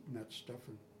was eating that stuff,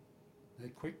 and they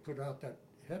quick put out that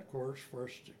headquarters for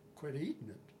us to quit eating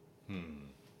it.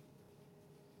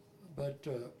 But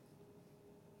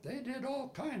they did all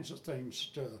kinds of things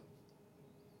to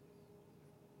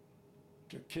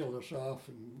kill us off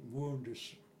and wound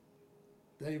us.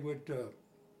 They would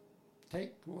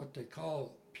take what they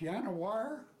call piano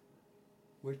wire,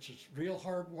 which is real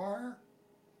hard wire,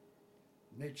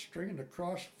 and they'd string it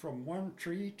across from one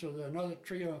tree to another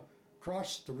tree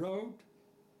across the road.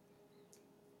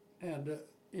 And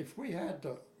if we had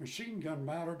the machine gun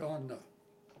mounted on the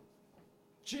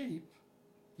Jeep,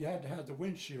 you had to have the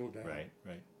windshield down. Right.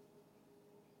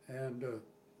 And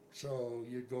so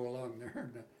you'd go along there,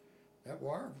 and that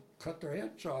wire cut their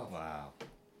heads off. Wow.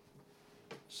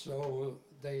 So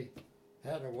they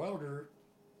had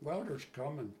welders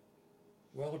come and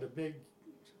weld a big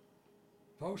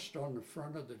post on the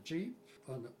front of the Jeep,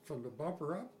 from the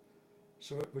bumper up,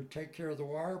 so it would take care of the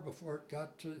wire before it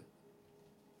got to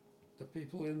the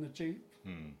people in the Jeep.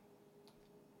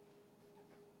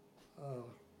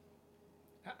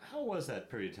 How was that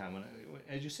period of time when,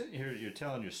 as you sit here, you're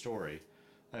telling your story?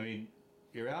 I mean,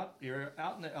 you're out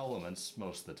in the elements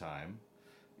most of the time.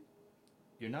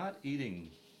 You're not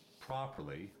eating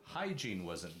properly. Hygiene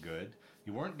wasn't good.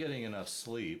 You weren't getting enough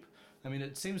sleep. I mean,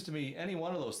 it seems to me any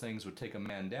one of those things would take a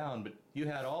man down, but you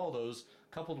had all those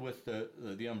coupled with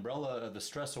the umbrella of the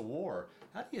stress of war.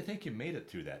 How do you think you made it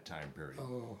through that time period?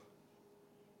 Oh,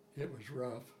 it was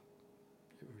rough.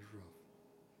 It was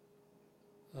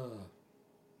rough.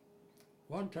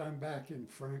 One time back in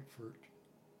Frankfurt,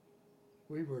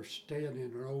 we were staying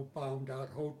in an old bombed out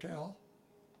hotel,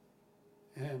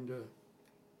 and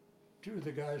two of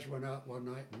the guys went out one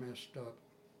night and messed up.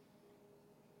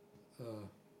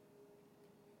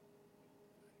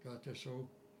 Got this old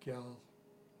gal,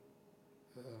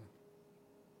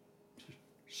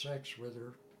 sex with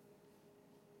her.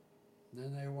 And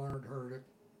then they wanted her to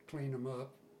clean them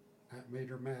up. That made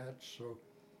her mad, so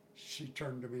she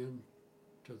turned them in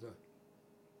to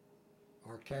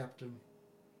our captain.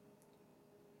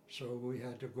 So we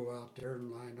had to go out there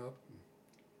and line up. And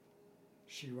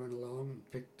she went along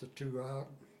and picked the two out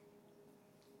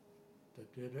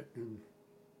that did it, and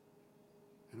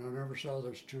I never saw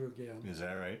those two again. Is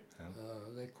that right? Yeah.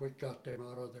 They quick got them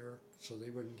out of there so they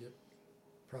wouldn't get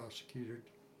prosecuted.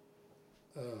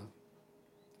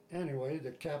 Anyway,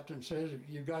 the captain says, if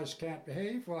you guys can't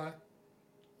behave, why,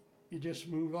 you just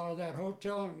move out of that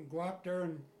hotel and go out there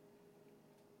and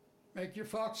make your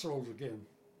foxholes again.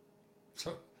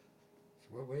 So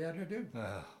that's what we had to do.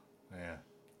 Oh, yeah.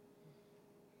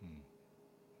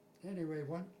 Anyway,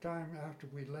 one time after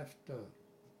we left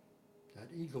that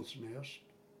eagle's nest,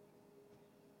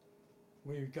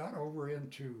 we got over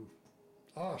into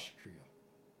Austria,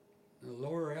 the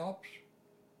lower Alps,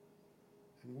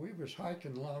 and we was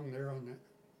hiking along there on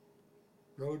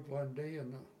the road one day,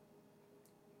 and the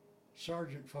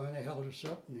sergeant finally held us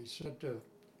up and he said,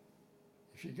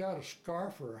 if you got a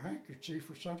scarf or a handkerchief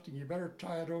or something, you better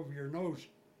tie it over your nose.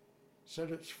 Said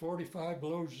it's 45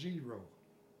 below zero.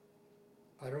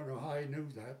 I don't know how he knew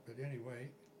that, but anyway,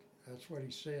 that's what he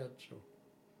said. So,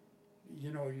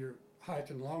 you know, you're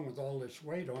hiking along with all this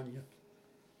weight on you.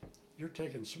 You're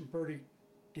taking some pretty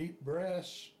deep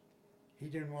breaths. He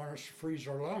didn't want us to freeze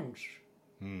our lungs.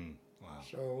 Wow.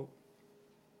 So,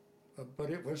 but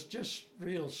it was just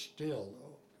real still,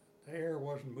 though. The air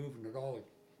wasn't moving at all.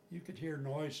 You could hear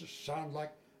noises sound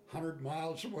like 100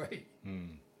 miles away.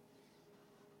 You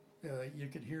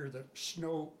could hear the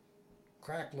snow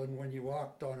crackling when you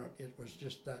walked on it. It was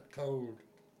just that cold.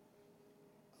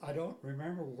 I don't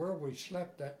remember where we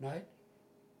slept that night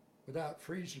without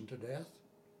freezing to death.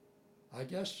 I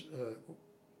guess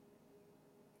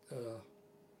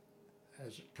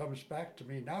as it comes back to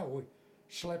me now, we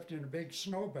slept in a big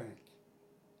snowbank.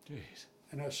 Jeez.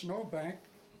 And a snowbank,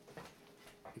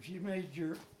 if you made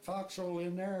your foxhole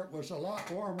in there, it was a lot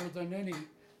warmer than any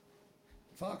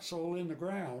foxhole in the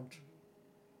ground,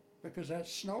 because that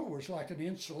snow was like an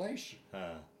insulation.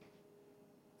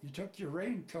 You took your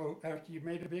raincoat after you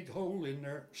made a big hole in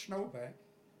their snowbank.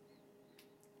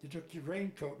 You took your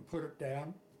raincoat and put it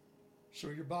down so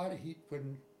your body heat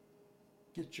wouldn't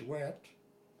get you wet.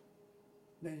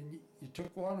 Then you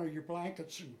took one of your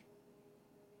blankets and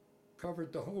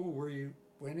covered the hole where you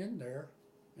went in there,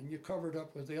 and you covered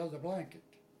up with the other blanket.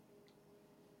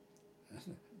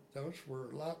 Those were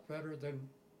a lot better than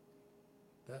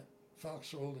that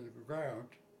foxhole in the ground.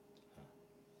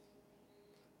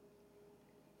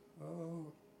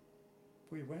 Oh,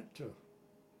 we went to,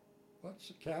 what's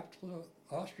the capital of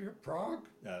Austria? Prague?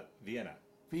 Vienna.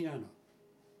 Vienna.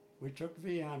 We took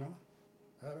Vienna,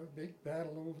 had a big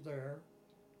battle over there,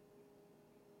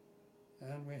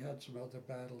 and we had some other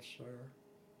battles there.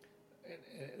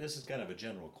 And this is kind of a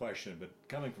general question, but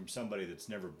coming from somebody that's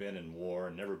never been in war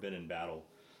and never been in battle,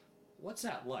 what's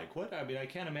that like? I mean, I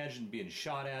can't imagine being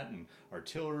shot at and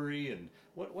artillery, and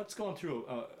what's going through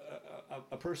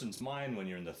a person's mind when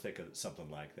you're in the thick of something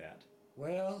like that?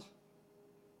 Well,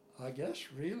 I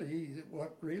guess really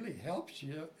what really helps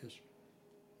you is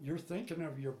you're thinking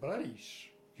of your buddies.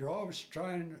 You're always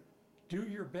trying to do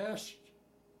your best,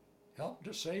 help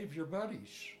to save your buddies.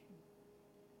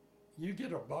 You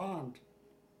get a bond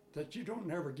that you don't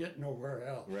never get nowhere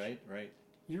else. Right, right.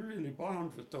 You really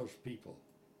bond with those people.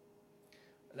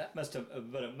 That must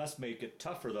have, but it must make it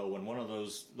tougher though when one of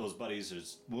those buddies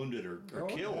is wounded or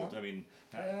killed. Yeah. I mean,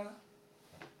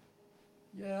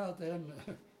 then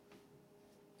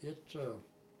it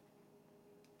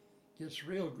gets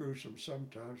real gruesome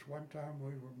sometimes. One time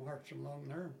we were marching along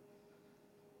there,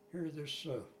 here this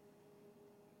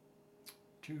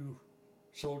two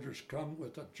soldiers come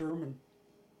with a German,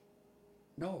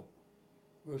 no,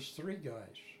 it was three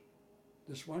guys.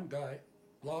 this one guy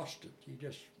lost it. He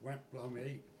just went plumb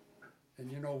ape.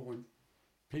 And you know, when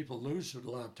people lose it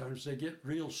a lot of times, they get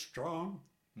real strong.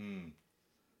 Mm.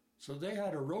 So they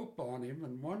had a rope on him,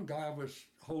 and one guy was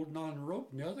holding on the rope,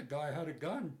 and the other guy had a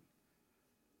gun.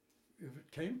 If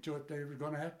it came to it, they were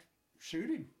going to have to shoot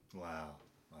him. Wow.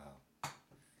 Wow.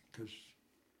 Because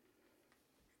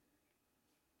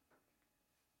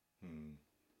Hmm.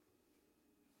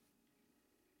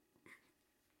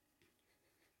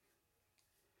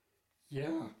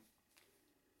 yeah,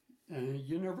 and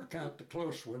you never count the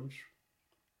close ones.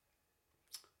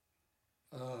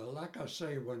 Like I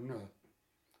say, when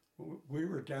we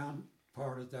were down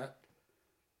part of that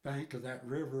bank of that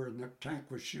river, and the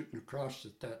tank was shooting across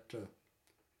at that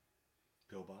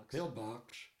Pillbox.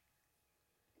 pillbox,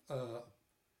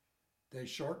 they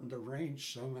shortened the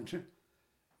range some, and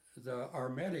our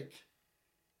medic,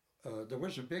 there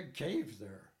was a big cave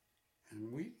there,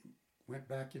 and we went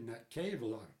back in that cave a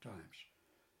lot of times.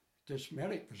 This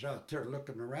medic was out there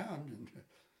looking around,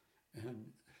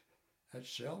 and that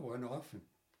shell went off,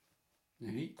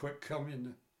 and he quit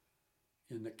coming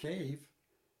in the cave,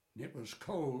 and it was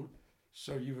cold,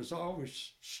 so you was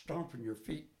always stomping your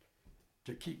feet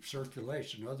to keep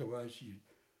circulation, otherwise you'd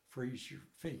freeze your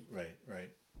feet. Right,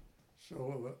 right.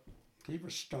 So he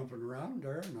was stomping around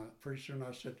there, and pretty soon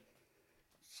I said,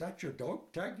 "Is that your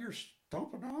dog tag you're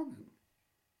stomping on?" And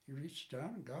he reached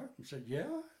down and got it and said,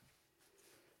 "Yeah."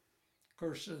 Of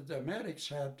course, the medics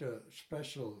had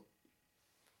special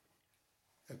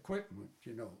equipment,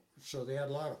 you know, so they had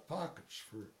a lot of pockets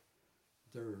for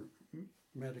their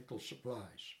medical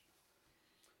supplies.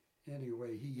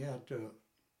 Anyway, he had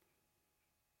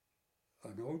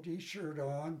an O.D. shirt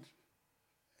on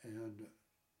and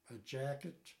a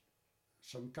jacket,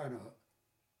 some kind of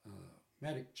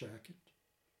medic jacket,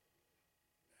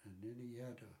 and then he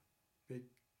had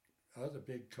a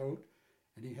big coat,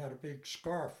 and he had a big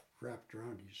scarf wrapped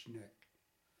around his neck.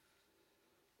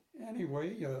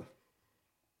 Anyway,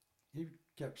 he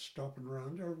kept stomping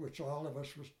around there, which all of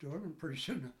us was doing, and pretty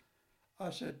soon I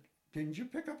said, "Didn't you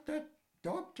pick up that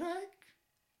dog tag?"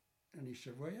 And he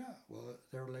said, "Well, yeah." Well,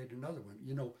 there laid another one.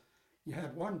 You know, you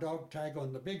had one dog tag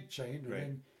on the big chain, and Right.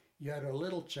 then you had a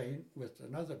little chain with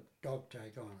another dog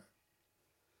tag on it.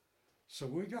 So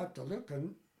we got to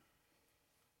looking,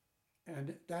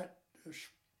 and that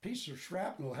piece of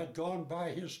shrapnel had gone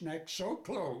by his neck so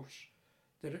close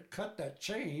that it cut that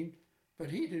chain, but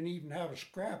he didn't even have a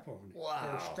scrap on it,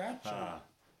 or a scratch on it.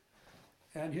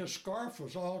 And his scarf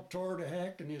was all tore to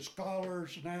heck, and his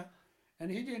collars and that, and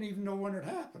he didn't even know when it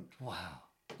happened. Wow.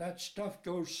 That stuff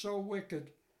goes so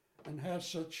wicked and has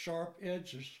such sharp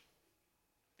edges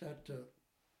that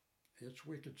it's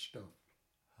wicked stuff.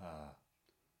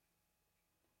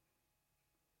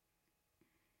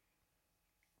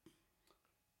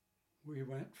 We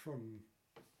went from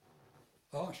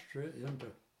Austria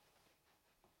into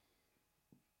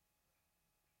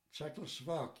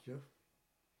Czechoslovakia.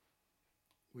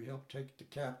 We helped take the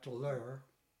capital there.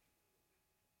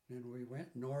 Then we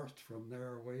went north from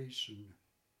there a ways, and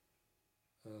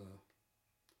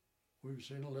we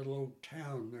was in a little old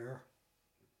town there.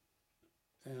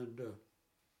 And the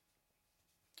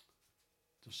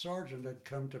sergeant had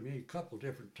come to me a couple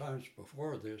different times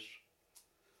before this,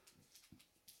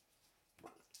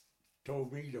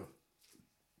 told me to,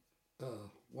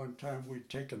 one time we'd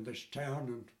taken this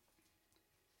town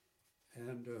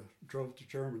and drove the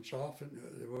Germans off, and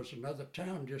there was another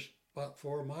town just about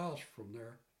 4 miles from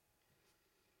there.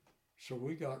 So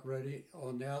we got ready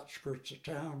on the outskirts of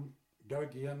town,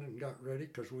 dug in and got ready,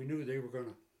 because we knew they were going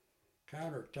to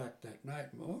counterattack that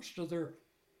night. Most of their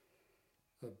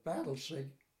battles,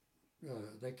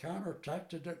 they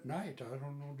counterattacked it at night. I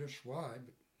don't know just why,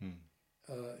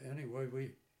 but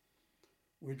anyway,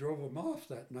 we drove them off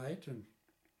that night, and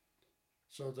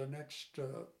so the next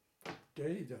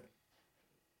day the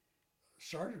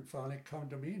sergeant finally come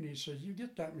to me and he said, "You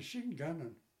get that machine gun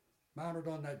and mount it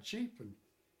on that Jeep, and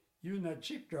you and that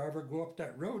Jeep driver go up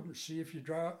that road and see if you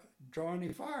draw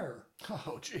any fire."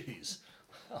 Oh, jeez.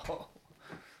 Oh.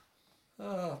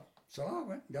 So I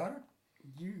went and got it.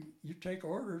 You take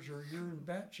orders or you're in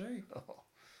bad shape. Oh.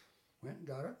 Went and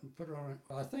got it and put it on it.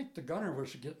 I think the gunner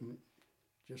was getting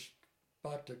just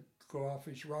about to go off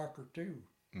his rocker too.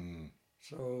 Mm.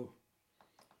 So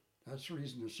that's the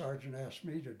reason the sergeant asked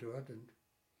me to do it, and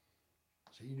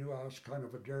he knew I was kind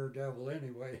of a daredevil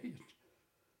anyway.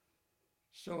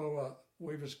 So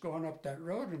we was going up that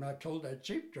road, and I told that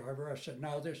Jeep driver, I said,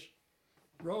 "Now this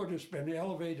road has been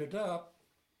elevated up,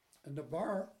 and the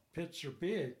bar pits are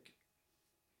big.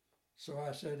 So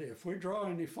I said, if we draw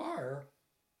any fire,"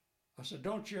 I said,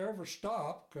 "don't you ever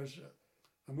stop, because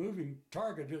a moving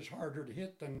target is harder to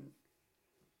hit than,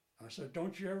 I said,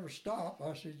 don't you ever stop.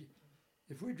 I said,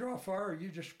 if we draw fire, you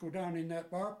just go down in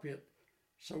that bar pit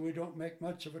so we don't make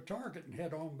much of a target and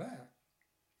head on back.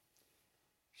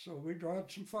 So we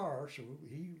drawed some fire, so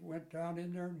he went down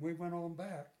in there and we went on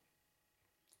back.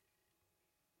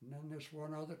 And then this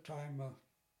one other time,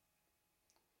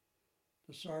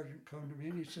 the sergeant come to me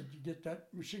and he said, you get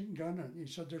that machine gun? And he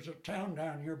said, there's a town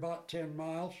down here about 10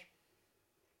 miles.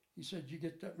 He said, you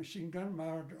get that machine gun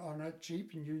mounted on that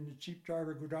Jeep and you and the Jeep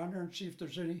driver go down there and see if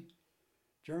there's any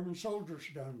German soldiers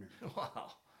down there.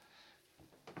 Wow.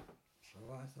 So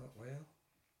I thought, well,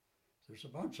 there's a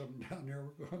bunch of them down there.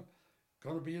 We're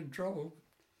going to be in trouble.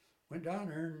 Went down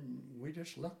there and we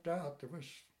just lucked out. There was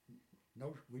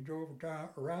no, we drove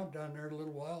around down there a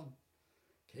little while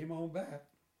and came on back.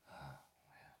 Oh,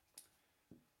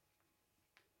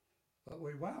 But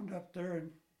we wound up there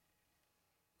and,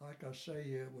 like I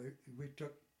say, we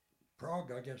took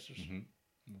Prague, I guess, is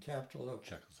capital of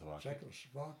Czechoslovakia.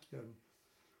 And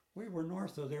we were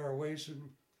north of there a ways, and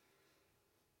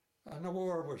the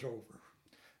war was over.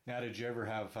 Now, did you ever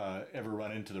have ever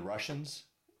run into the Russians?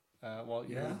 Well,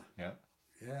 yeah.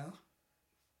 Yeah.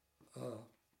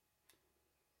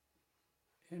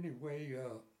 Anyway,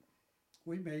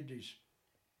 we made these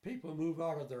people move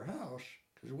out of their house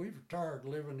because we were tired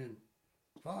living in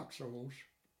foxholes.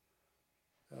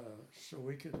 So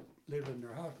we could live in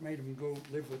their house, made them go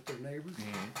live with their neighbors.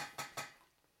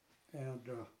 And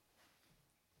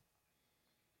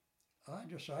I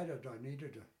decided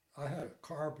I had a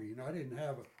carbine. I didn't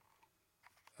have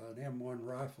an M1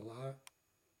 rifle.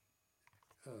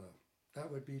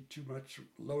 That would be too much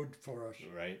load for us.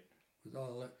 Right. With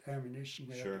all that ammunition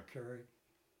we had to carry.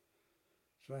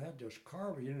 So I had this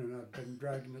carbine and I'd been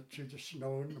dragging it through the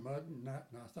snow and the mud and that,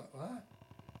 and I thought, well,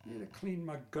 I need to clean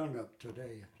my gun up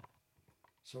today.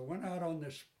 So I went out on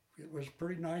this, it was a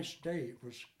pretty nice day, it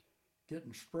was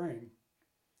getting spring.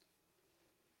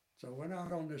 So I went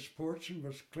out on this porch and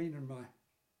was cleaning my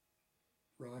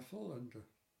rifle, and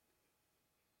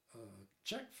a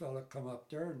Czech fella come up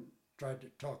there and tried to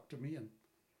talk to me, and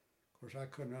of course I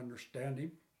couldn't understand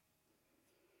him.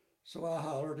 So I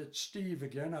hollered at Steve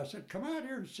again. I said, come out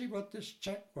here and see what this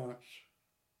Czech wants.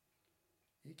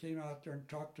 He came out there and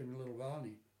talked to me a little while, and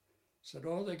he said,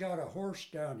 oh, they got a horse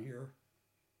down here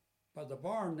by the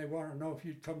barn. They want to know if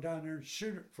you'd come down there and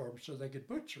shoot it for them so they could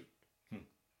butcher it.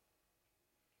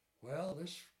 Well,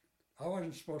 I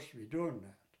wasn't supposed to be doing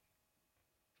that.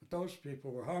 But those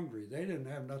people were hungry. They didn't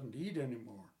have nothing to eat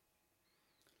anymore.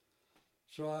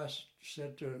 So I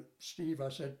said to Steve, I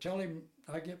said, tell him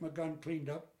I get my gun cleaned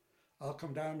up. I'll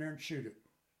come down there and shoot it.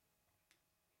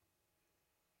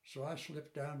 So I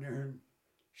slipped down there and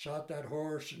shot that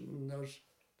horse, and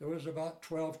there was about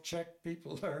 12 Czech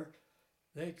people there.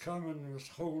 They come and was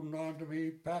holding on to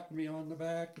me, patting me on the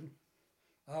back, and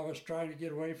I was trying to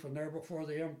get away from there before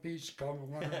the MPs come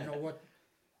and wanted to know what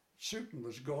shooting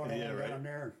was going on down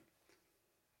there.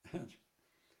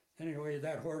 Anyway,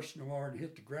 that horse no more and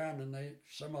hit the ground, and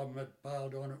some of them had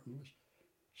piled on it and was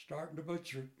starting to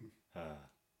butcher it.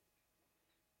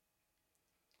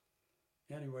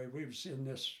 Anyway, we was in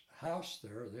this house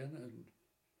there then, and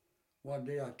one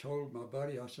day I told my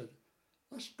buddy, I said,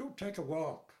 let's go take a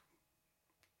walk.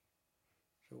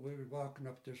 So we were walking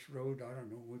up this road, I don't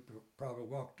know, we probably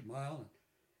walked a mile, and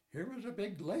here was a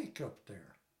big lake up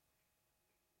there.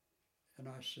 And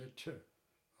I said to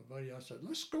my buddy, I said,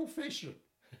 let's go fishing.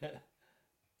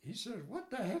 He said, what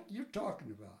the heck are you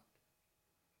talking about?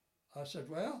 I said,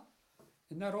 well,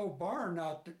 in that old barn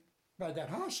out by that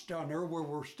house down there where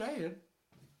we're staying,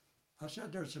 I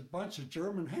said, there's a bunch of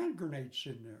German hand grenades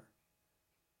in there.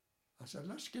 I said,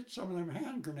 let's get some of them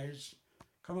hand grenades,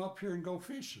 come up here and go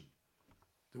fishing.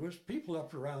 There was people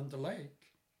up around the lake.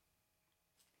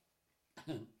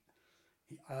 And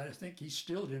I think he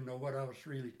still didn't know what I was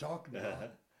really talking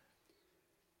about.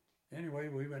 Anyway,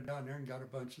 we went down there and got a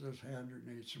bunch of those hand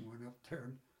grenades and went up there.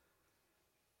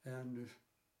 And of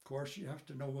course, you have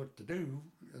to know what to do.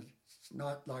 It's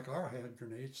not like our hand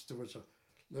grenades. There was a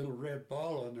little red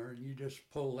ball on there, and you just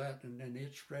pull that, and then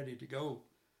it's ready to go.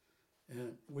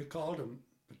 And we called them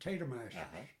potato mashers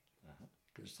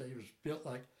because they was built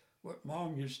like what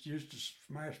Mom used to use to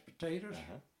smash potatoes.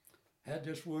 Had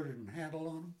this wooden handle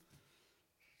on them.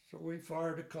 So we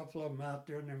fired a couple of them out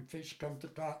there, and them fish come to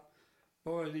the top.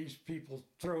 Boy, these people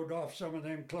throwed off some of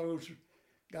them clothes,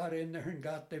 got in there and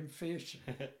got them fish.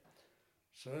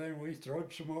 So then we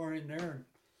throwed some more in there, and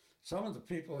some of the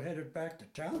people headed back to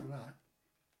town, and I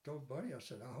told Buddy, I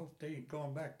said, I hope they ain't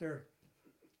going back there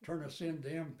to turn us into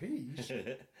MPs.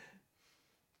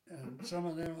 And some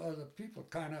of them other people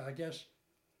kind of, I guess,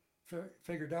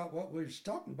 figured out what we was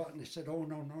talking about, and they said, "Oh,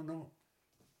 no, no, no."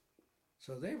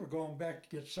 So they were going back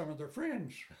to get some of their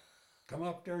friends, come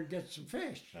up there and get some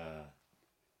fish.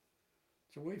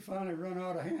 So we finally run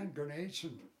out of hand grenades,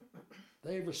 and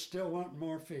they was still wanting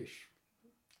more fish.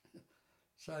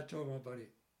 So I told my buddy,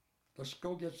 "Let's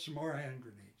go get some more hand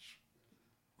grenades."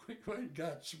 We went and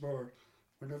got some more,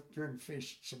 went up there and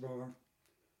fished some more.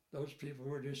 Those people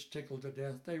were just tickled to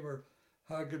death. They were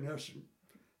hugging us and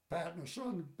patting us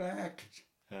on the back.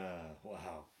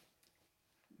 Wow.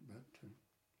 But,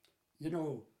 you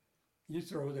know, you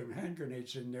throw them hand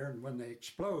grenades in there, and when they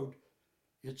explode,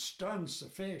 it stuns the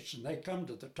fish, and they come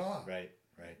to the top. Right,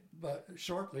 right. But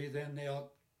shortly, then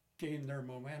they'll gain their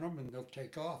momentum, and they'll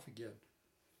take off again.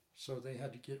 So they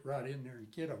had to get right in there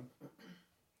and get them.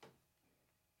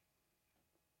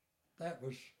 That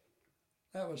was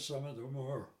some of the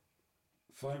more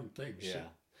fun things. Yeah.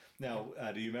 Now,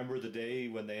 do you remember the day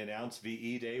when they announced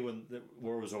VE Day when the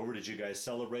war was over? Did you guys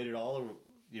celebrate it all, or do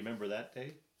you remember that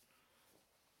day?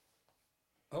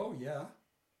 Oh yeah,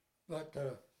 but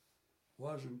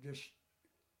wasn't just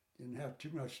didn't have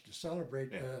too much to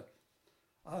celebrate. Yeah.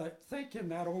 I think in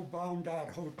that old bombed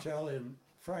out hotel in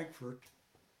Frankfurt,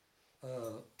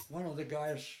 one of the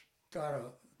guys got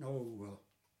a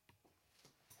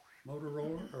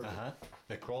Motorola or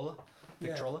Victrola? Yeah.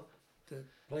 Victrola? that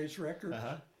plays records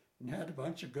and had a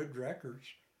bunch of good records.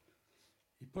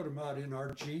 He put them out in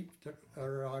our Jeep,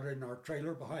 or out in our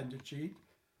trailer behind the Jeep,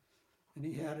 and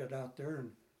he had it out there,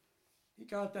 and he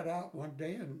got that out one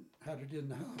day and had it in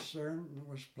the house there and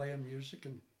was playing music,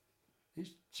 and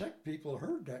these Czech people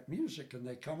heard that music and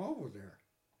they come over there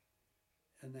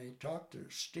and they talked to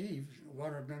Steve,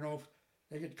 wanted to know if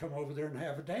they could come over there and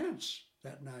have a dance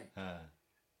that night.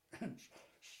 And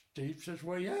Steve says,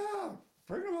 "Well, yeah,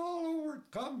 bring them all over,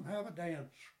 come have a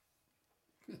dance."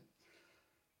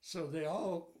 So they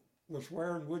all was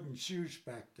wearing wooden shoes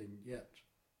back then yet.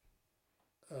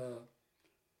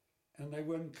 And they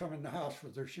wouldn't come in the house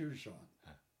with their shoes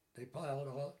on. They piled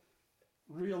all,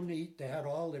 real neat. They had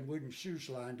all them wooden shoes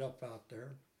lined up out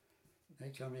there.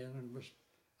 They come in and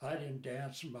I didn't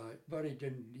dance, and my buddy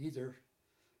didn't either.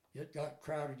 It got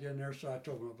crowded in there, so I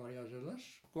told my buddy, I said, "Let's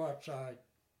go outside."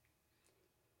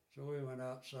 So we went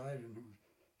outside and was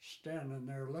standing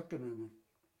there looking, and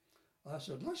I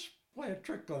said, "Let's play a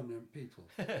trick on them people."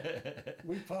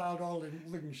 We piled all the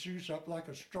wooden shoes up like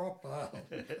a straw pile.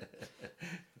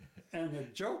 And the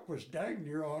joke was dang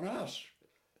near on us,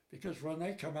 because when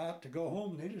they come out to go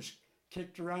home, they just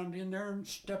kicked around in there and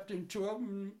stepped into them,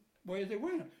 and away they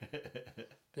went.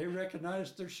 They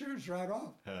recognized their shoes right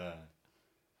off.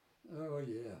 Oh,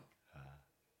 yeah.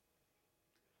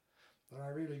 But I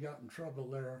really got in trouble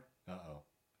there. Uh-oh.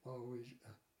 Always.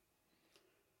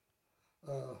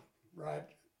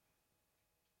 Right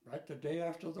the day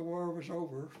after the war was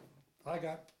over, I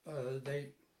got,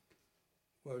 they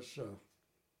was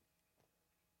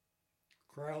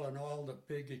corralling all the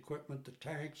big equipment, the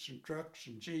tanks and trucks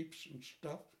and jeeps and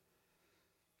stuff.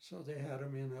 So they had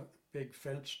them in a big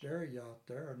fenced area out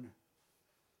there,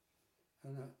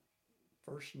 and the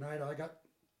first night I got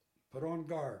put on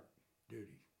guard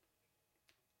duty.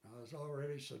 I was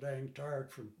already so dang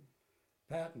tired from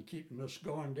Patton keeping us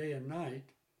going day and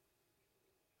night.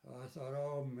 I thought,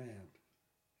 oh man.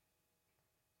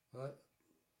 But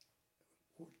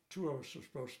two of us were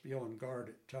supposed to be on guard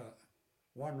at time.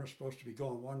 One was supposed to be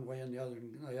going one way and the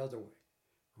other way,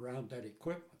 around that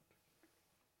equipment.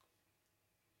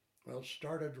 Well, it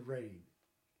started to rain.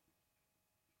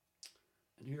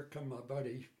 And here come my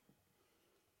buddy.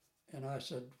 And I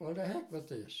said, "Well, to heck with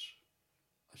this."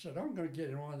 I said, "I'm going to get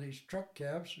in one of these truck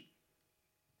cabs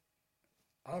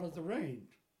out of the rain."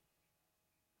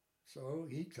 So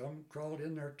he crawled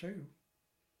in there too.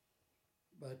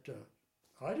 But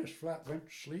I just flat went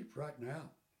to sleep right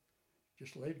now.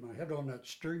 Just laid my head on that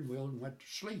steering wheel and went to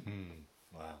sleep.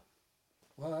 Wow.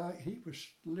 Well, he was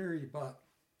leery about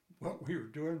what we were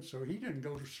doing, so he didn't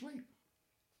go to sleep.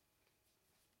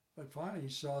 But finally he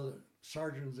saw the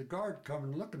sergeant of the guard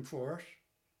coming looking for us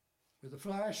with a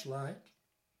flashlight.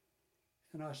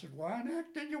 And I said, "Why in the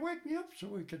heck didn't you wake me up so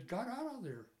we could got out of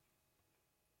there?"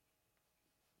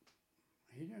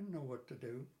 He didn't know what to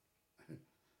do. The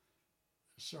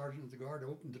sergeant of the guard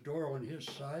opened the door on his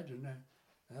side and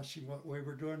asked him what we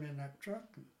were doing in that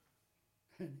truck.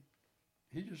 And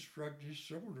he just shrugged his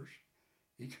shoulders.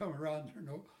 He come around there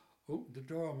and opened the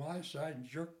door on my side and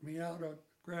jerked me out on the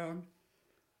ground.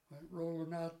 Went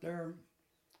rolling out there.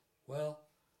 Well,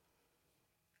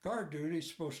 guard duty is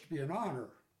supposed to be an honor.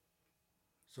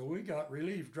 So we got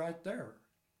relieved right there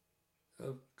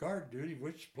of guard duty,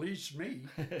 which pleased me.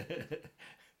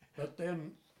 But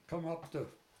then come up to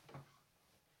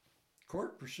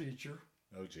court procedure,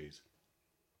 Oh, geez.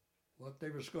 what they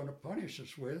was going to punish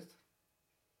us with.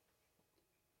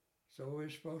 So we were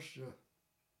supposed to,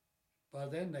 by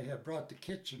then they had brought the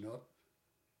kitchen up.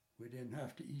 We didn't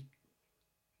have to eat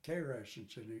K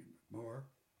rations anymore.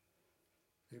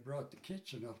 They brought the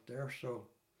kitchen up there, so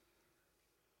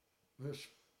we was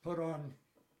put on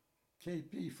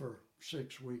KP for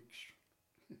 6 weeks.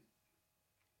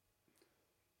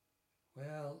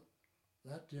 Well,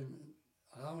 that didn't,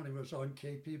 I only was on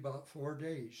KP about 4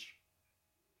 days.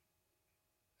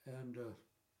 And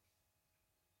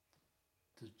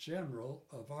the general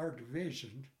of our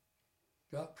division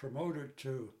got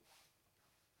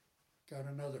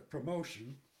another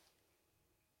promotion,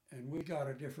 and we got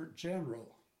a different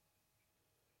general.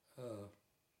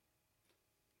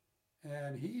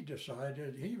 And he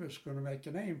decided he was going to make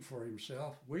a name for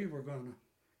himself. We were going to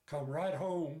come right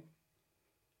home,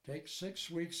 take 6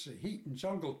 weeks of heat and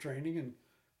jungle training, and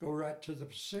go right to the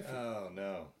Pacific. Oh,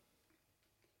 no.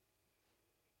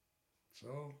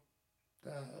 So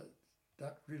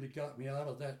that really got me out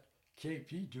of that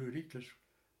KP duty, because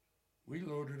we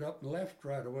loaded up and left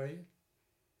right away.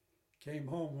 Came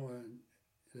home when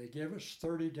they gave us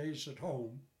 30 days at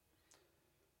home.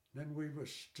 Then we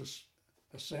was to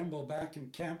assemble back in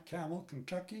Camp Camel,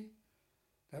 Kentucky.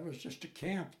 That was just a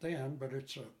camp then, but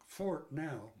it's a fort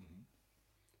now.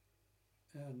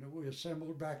 Mm-hmm. And we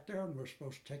assembled back there, and we're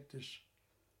supposed to take this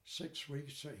 6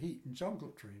 weeks of heat and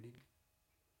jungle training.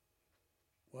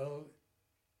 Well,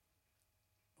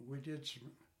 we did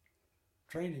some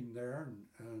training there,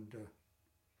 and in the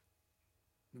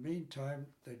meantime,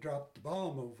 they dropped the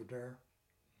bomb over there,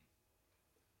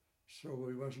 so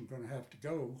we wasn't going to have to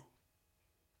go.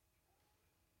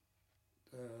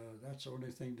 That's the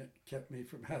only thing that kept me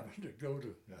from having to go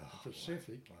to the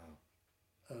Pacific. Wow.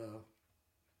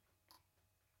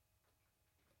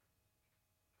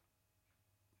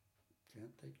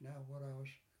 Can't think now what I was.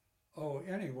 Oh,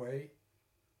 anyway,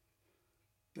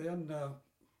 then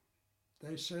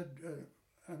they said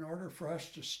in order for us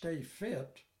to stay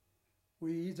fit,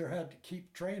 we either had to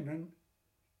keep training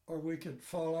or we could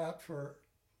fall out for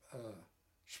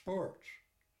sports.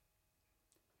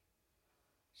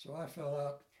 So I fell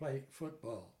out to play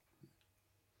football.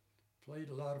 Played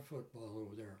a lot of football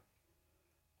over there.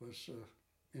 Was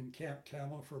in Camp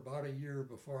Camel for about a year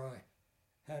before I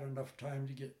had enough time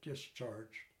to get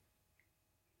discharged.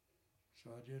 So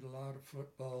I did a lot of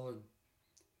football,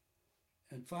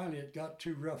 and finally it got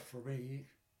too rough for me.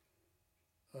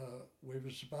 We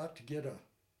was about to get a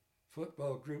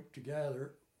football group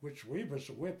together, which we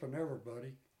was whipping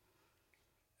everybody,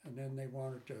 and then they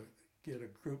wanted to get a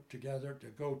group together to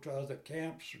go to other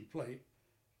camps and play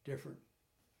different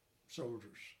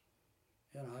soldiers.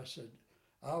 And I said,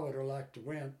 I would have liked to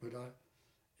win, but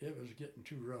it was getting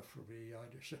too rough for me. I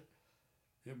just,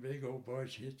 them big old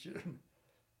boys hit you,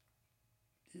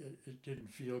 and it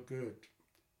didn't feel good.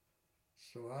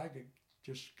 So I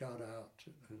just got out.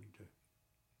 And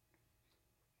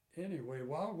anyway,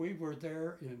 while we were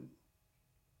there in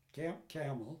Camp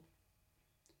Camel,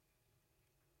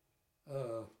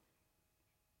 the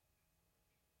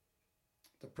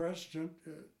president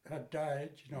had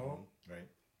died, you know. Mm-hmm. Right.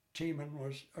 Truman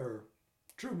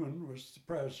was the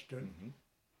president. Mm-hmm.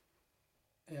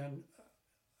 And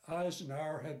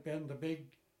Eisenhower had been the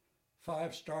big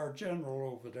 5-star general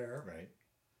over there. Right.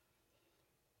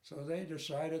 So they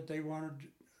decided they wanted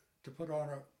to put on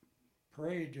a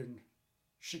parade in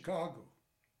Chicago.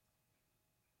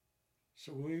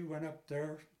 So we went up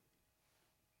there.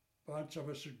 A bunch of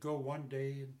us would go one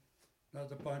day and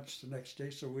another bunch the next day,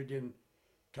 so we didn't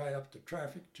tie up the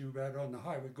traffic too bad on the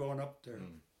highway going up there.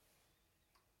 Mm.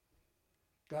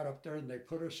 Got up there and they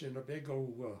put us in a big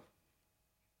old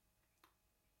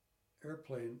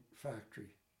airplane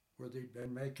factory where they'd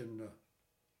been making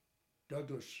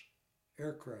Douglas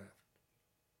aircraft.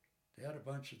 They had a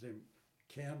bunch of them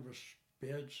canvas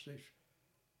beds they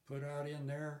put out in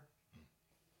there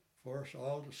for us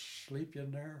all to sleep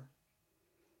in there.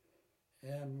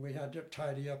 And we had to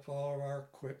tidy up all of our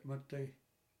equipment. They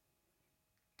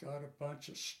got a bunch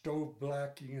of stove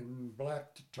blacking and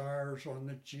blacked the tires on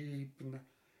the Jeep, and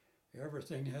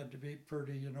everything had to be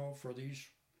pretty, you know, for the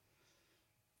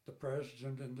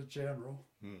president and the general.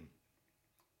 Hmm.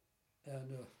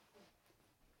 And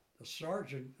the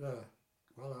sergeant,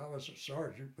 well, I was a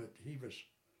sergeant, but he was a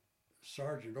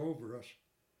sergeant over us.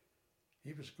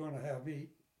 He was going to have me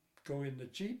go in the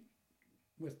Jeep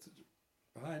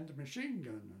behind the machine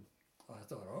gun. And I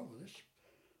thought, oh, this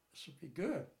will be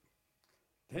good.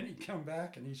 Then he come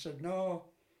back and he said, no,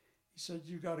 he said,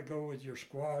 you got to go with your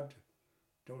squad.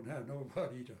 Don't have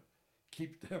nobody to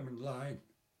keep them in line.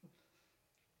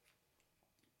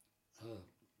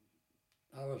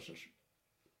 I was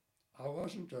I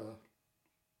wasn't a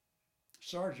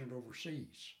sergeant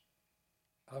overseas.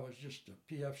 I was just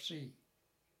a PFC.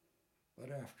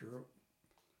 But after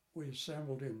we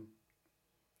assembled in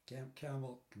Camp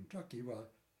Camel, Kentucky, well,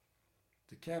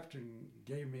 the captain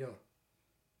gave me a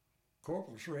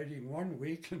corporal's rating one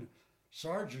week and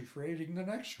sergeant's rating the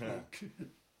next week.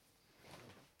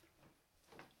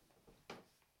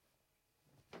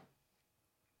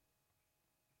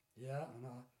 Yeah, and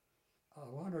I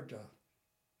wanted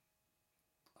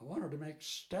to make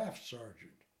staff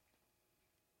sergeant,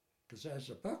 because as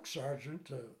a buck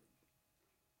sergeant,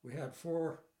 we had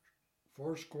four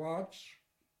squads,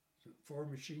 4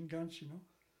 machine guns, you know.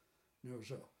 And there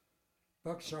was a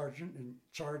buck sergeant in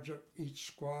charge of each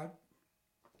squad,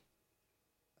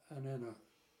 and then a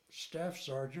staff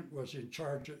sergeant was in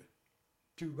charge of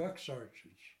 2 buck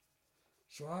sergeants.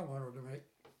 So I wanted to make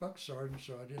buck sergeant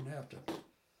so I didn't have to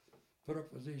put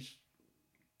up with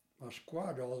my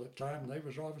squad all the time. They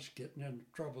was always getting into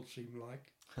trouble, seemed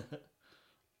like.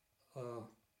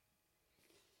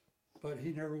 But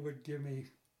he never would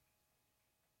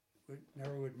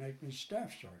make me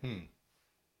staff sergeant.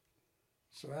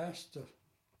 So I asked the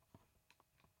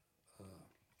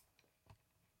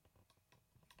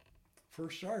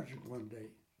first sergeant one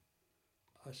day,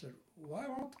 I said, why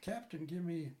won't the captain give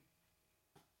me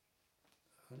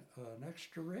an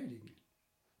extra rating?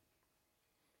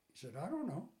 He said, I don't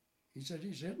know. He said,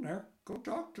 he's in there, go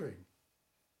talk to him.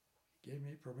 He gave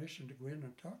me permission to go in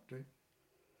and talk to him.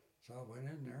 So I went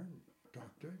in there and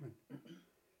talked to him, and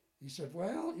he said,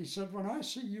 well, when I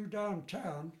see you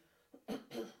downtown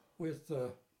with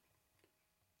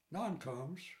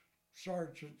non-coms,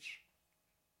 sergeants,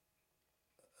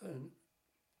 and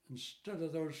instead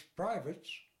of those privates,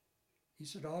 he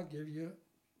said, I'll give you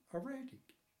a rating.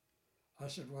 I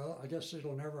said, well, I guess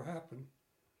it'll never happen,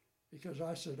 because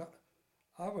I said,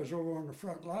 I was over on the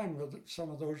front line with some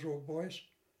of those old boys,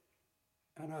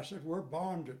 and I said, we're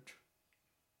bonded.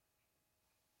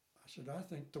 I said, I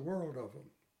think the world of them.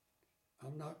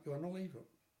 I'm not going to leave them.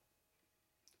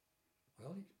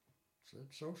 Well, he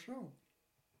said, so.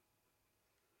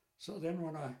 So then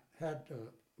when I had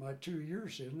my 2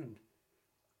 years in and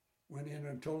went in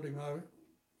and told him I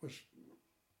was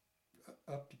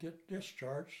up to get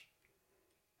discharged,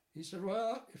 he said,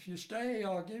 well, if you stay,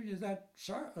 I'll give you that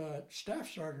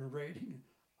staff sergeant rating.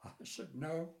 I said,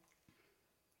 no,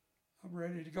 I'm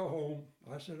ready to go home.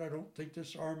 I said, I don't think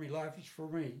this Army life is for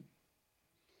me.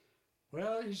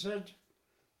 Well, he said,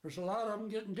 there's a lot of them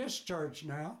getting discharged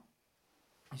now.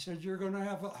 He said, you're going to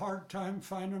have a hard time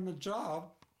finding a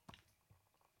job.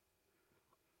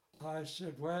 I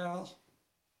said, well,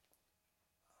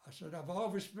 I've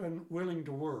always been willing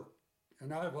to work,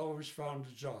 and I've always found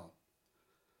a job.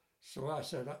 So I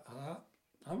said,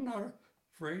 I'm not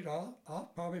afraid,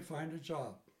 I'll probably find a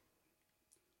job.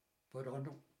 But I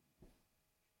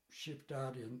shipped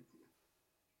out in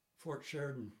Fort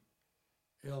Sheridan,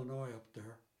 Illinois up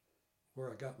there,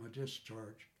 where I got my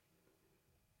discharge.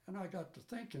 And I got to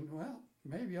thinking, well,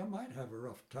 maybe I might have a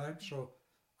rough time, so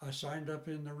I signed up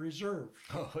in the reserves.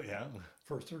 Oh, yeah.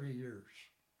 For 3 years.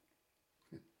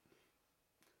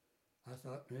 I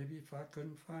thought maybe if I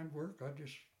couldn't find work,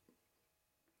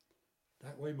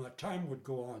 that way my time would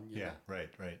go on. You know? Right.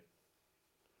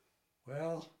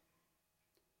 Well,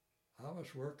 I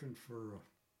was working for...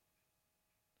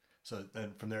 So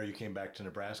then from there you came back to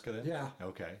Nebraska then? Yeah.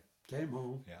 Okay. Came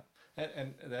home. Yeah.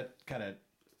 And that kind of,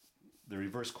 the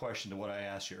reverse question to what I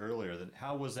asked you earlier, that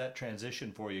how was that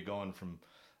transition for you going from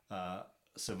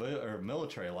civil or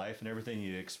military life and everything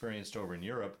you experienced over in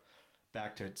Europe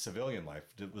back to civilian life?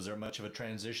 Was there much of a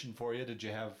transition for you? Did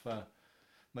you have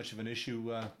much of an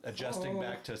issue adjusting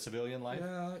back to civilian life?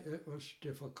 Yeah, it was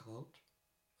difficult.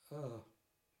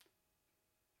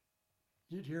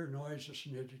 You'd hear noises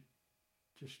and it'd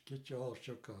just get you all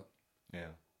shook up.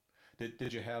 Yeah.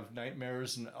 Did you have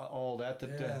nightmares and all that?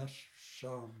 Yes,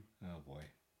 some. Oh boy.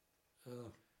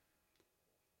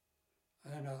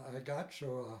 And I got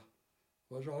so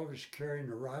I was always carrying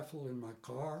a rifle in my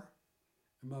car.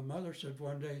 And my mother said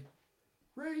one day,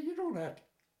 Ray, you don't have to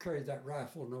carry that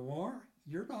rifle no more.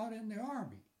 You're not in the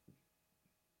Army.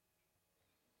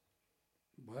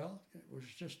 Well, it was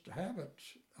just a habit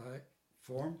I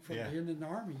formed from being in the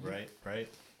Army.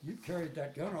 Right. You carried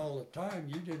that gun all the time.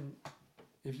 You didn't,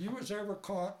 if you was ever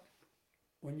caught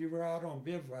when you were out on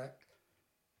bivouac,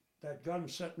 that gun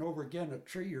sitting over against a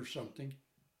tree or something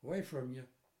away from you,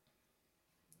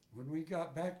 when we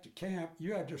got back to camp,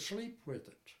 you had to sleep with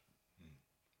it.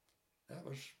 That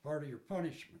was part of your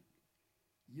punishment.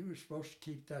 You were supposed to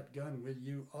keep that gun with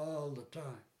you all the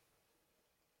time.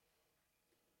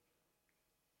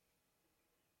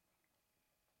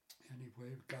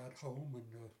 anyway, got home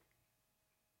and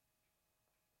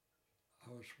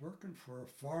I was working for a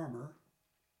farmer,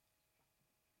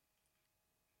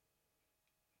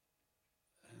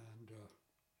 and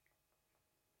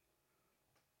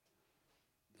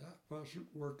that wasn't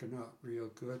working out real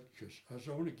good because I was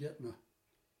only getting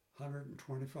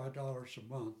 $125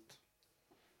 a month.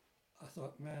 I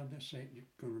thought, man, this ain't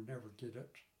gonna never get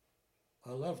it.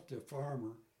 I loved the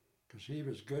farmer because he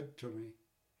was good to me,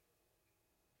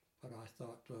 but I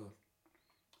thought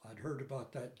I'd heard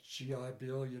about that GI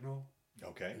Bill, you know,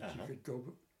 Okay. that you could go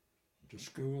to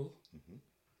school. Mm-hmm.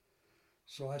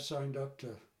 So I signed up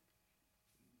to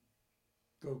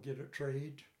go get a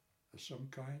trade of some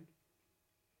kind,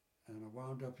 and I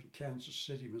wound up in Kansas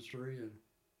City, Missouri, in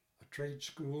a trade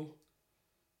school.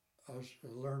 I was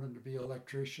learning to be an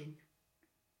electrician,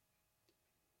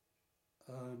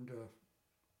 and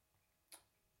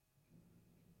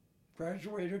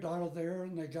graduated out of there,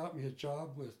 and they got me a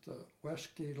job with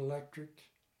Westgate Electric.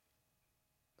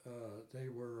 They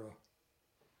were,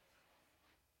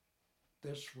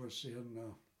 this was in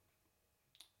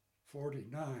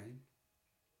 49,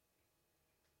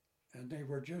 and they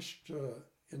were just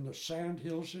in the sand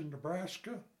hills in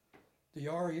Nebraska. The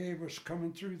REA was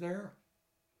coming through there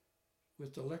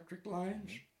with electric lines.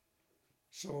 Mm-hmm.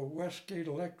 So Westgate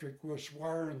Electric was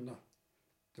wiring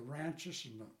the ranches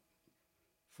and the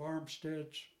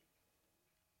farmsteads.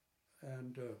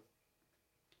 And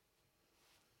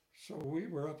so we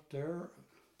were up there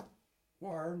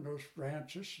wiring those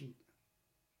ranches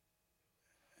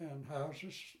and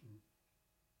houses.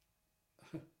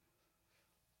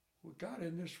 We got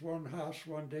in this one house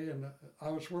one day, and I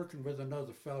was working with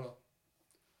another fellow.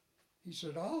 He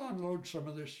said, I'll unload some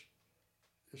of this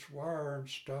wire and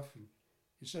stuff. And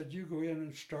he said, you go in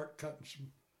and start cutting some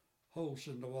holes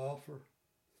in the wall for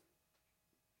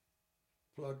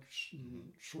plugs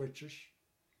and switches.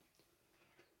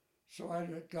 So I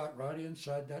got right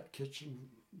inside that kitchen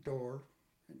door,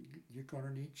 and you're going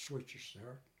to need switches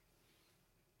there.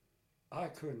 I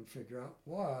couldn't figure out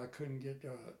why I couldn't get,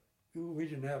 we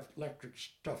didn't have electric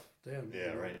stuff then.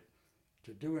 Yeah, right.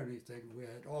 To do anything. We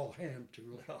had all hand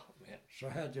tools. Oh, man. So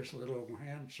I had this little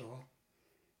hand saw,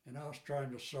 and I was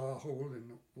trying to saw a hole in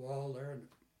the wall there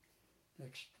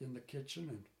next in the kitchen,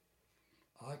 and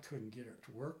I couldn't get it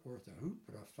to work worth a hoot,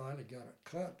 but I finally got it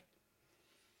cut.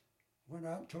 Went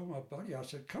out and told my buddy, I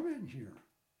said, come in here.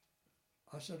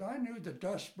 I said, I knew the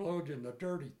dust blowed in the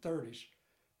dirty 30s,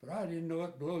 but I didn't know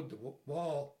it blowed the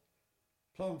wall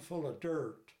plumb full of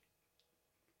dirt.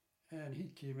 And he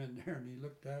came in there and he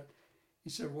looked at it. He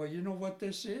said, well, you know what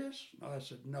this is? I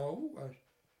said, no.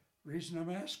 Reason I'm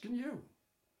asking you.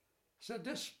 He said,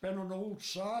 this has been an old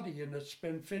soddy and it's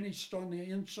been finished on the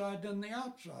inside and the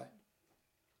outside.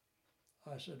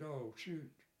 I said, oh,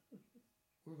 shoot.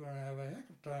 We're going to have a heck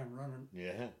of a time running.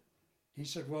 Yeah. He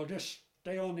said, well, just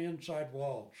stay on the inside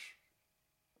walls.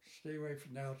 Stay away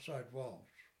from the outside walls.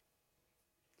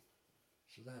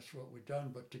 So that's what we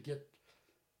done. But to get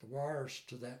the wires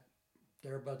to that,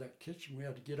 there by that kitchen, we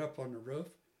had to get up on the roof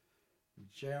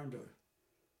and jammed a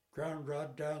ground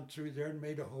rod down through there and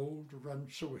made a hole to run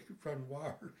so we could run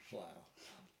wires. Wow.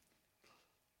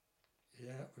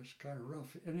 Yeah, it was kind of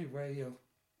rough. Anyway,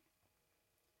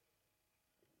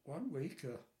 one week,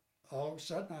 all of a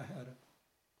sudden I had a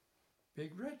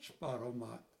big red spot on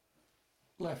my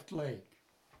left leg.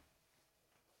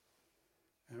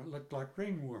 And it looked like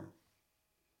ringworm.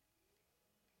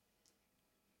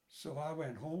 So I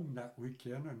went home that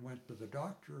weekend and went to the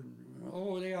doctor, and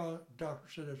the doctor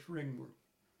said it's ringworm.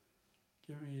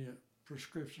 Give me a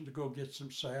prescription to go get some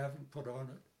salve and put on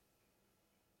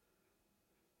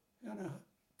it. And I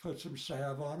put some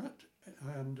salve on it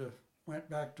and went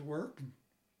back to work and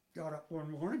got up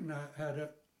one morning and I had a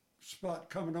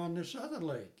spot coming on this other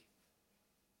leg.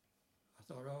 I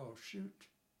thought, oh shoot,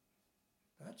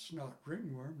 that's not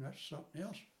ringworm, that's something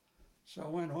else. So I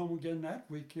went home again that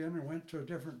weekend and went to a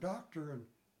different doctor, and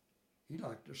he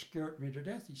like to scared me to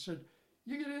death. He said,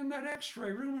 you get in that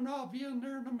x-ray room and I'll be in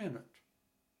there in a minute.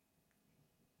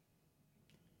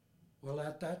 Well,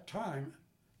 at that time,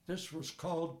 this was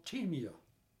called temia.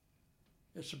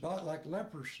 It's about like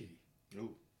leprosy.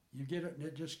 Ooh. You get it and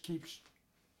it just keeps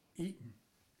eating.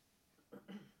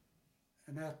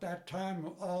 And at that time,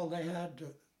 all they had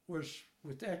was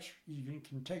with you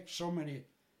can take so many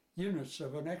units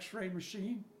of an x-ray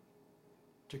machine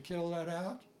to kill that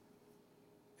out.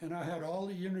 And I had all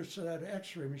the units of that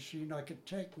x-ray machine I could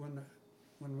take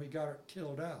when we got it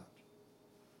killed out.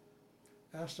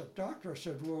 Asked the doctor, I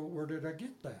said, well, where did I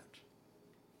get that?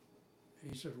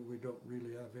 He said, well, we don't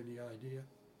really have any idea.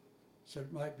 Said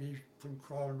it might be from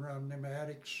crawling around them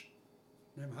attics,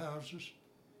 them houses.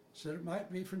 Said it might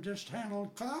be from just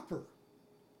handling copper.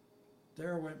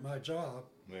 There went my job.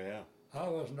 Yeah. I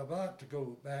wasn't about to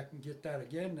go back and get that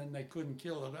again, then they couldn't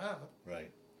kill it out.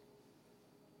 Right.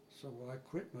 So I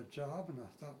quit my job and I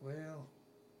thought, well,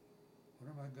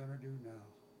 what am I going to do now?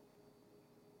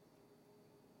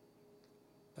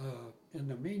 In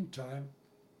the meantime,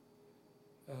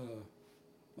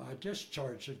 my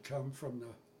discharge had come from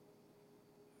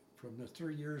the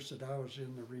 3 years that I was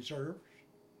in the reserves.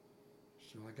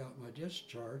 So I got my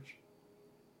discharge,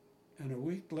 and a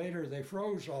week later they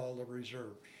froze all the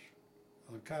reserves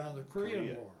on account of the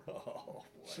Korean War. Oh, boy.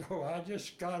 So I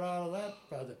just got out of that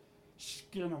by the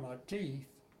skin of my teeth.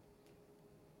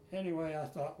 Anyway, I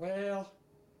thought, well,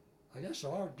 I guess I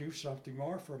ought to do something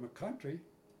more for my country.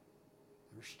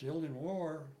 They're still in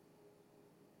war.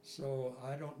 So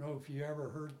I don't know if you ever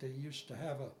heard they used to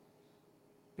have a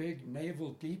big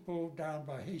naval depot down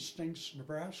by Hastings,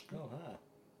 Nebraska. Oh, huh.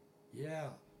 Yeah,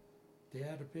 they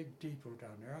had a big depot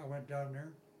down there. I went down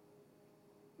there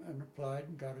and applied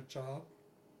and got a job.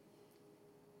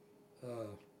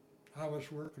 I was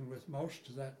working with most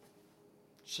of that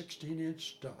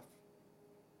 16-inch stuff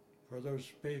for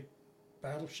those big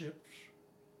battleships.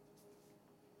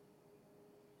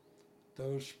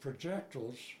 Those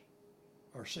projectiles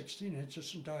are 16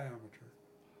 inches in diameter,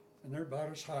 and they're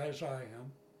about as high as I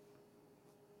am,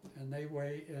 and they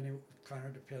weigh, and it kind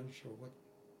of depends on what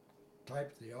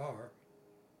type they are.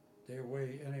 They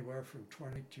weigh anywhere from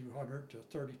 2,200 to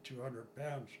 3,200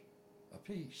 pounds a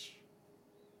piece.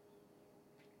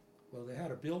 Well, they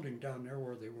had a building down there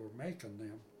where they were making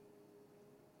them,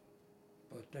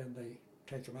 but then they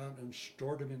take them out and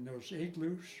stored them in those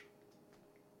igloos.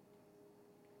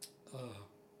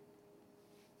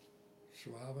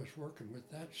 So I was working with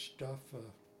that stuff.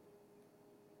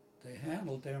 They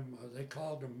handled them, they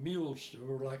called them mules. They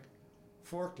were like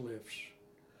forklifts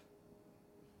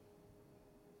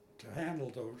to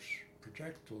handle those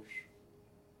projectiles.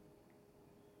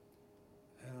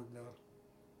 And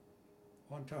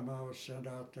one time I was sent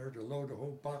out there to load a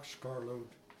whole boxcar load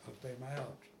of them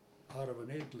out of an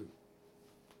igloo.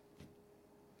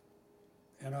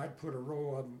 And I'd put a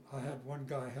row of them. I had one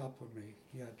guy helping me.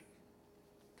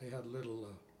 They had little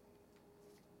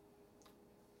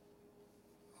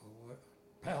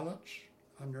pallets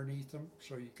underneath them,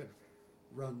 so you could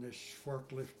run this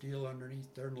forklift deal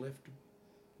underneath there and lift them.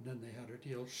 And then they had a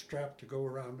deal strap to go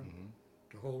around them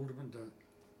to hold them. And the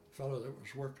fellow that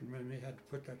was working with me had to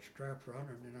put that strap around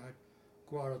her, and then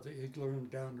I'd go out of the igloo and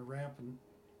down the ramp and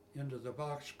into the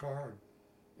boxcar,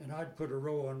 and I'd put a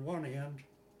row on one end,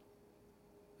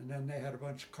 and then they had a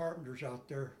bunch of carpenters out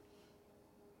there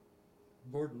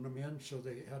boarding them in, so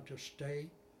they had to stay.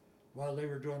 While they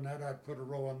were doing that, I'd put a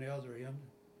row on the other end.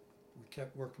 We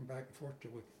kept working back and forth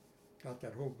till we got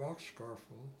that whole boxcar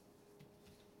full.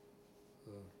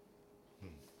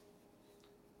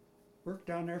 Worked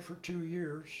down there for 2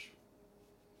 years,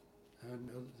 and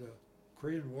the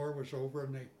Korean War was over,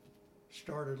 and they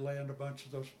started laying a bunch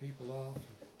of those people off.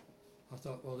 I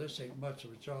thought, well, this ain't much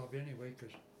of a job anyway,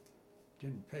 because it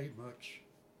didn't pay much.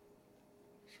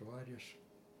 So I just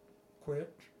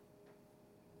quit,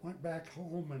 went back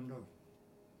home, and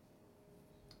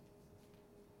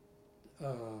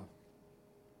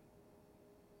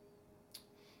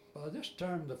by this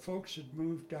time the folks had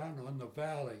moved down on the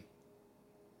valley,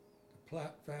 the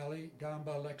Platte Valley, down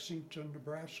by Lexington,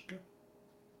 Nebraska,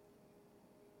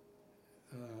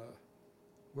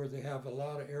 where they have a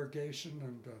lot of irrigation,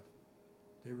 and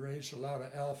they raise a lot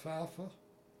of alfalfa.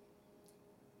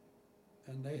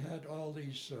 And they had all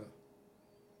these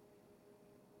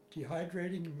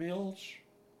dehydrating mills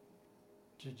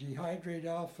to dehydrate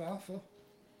alfalfa.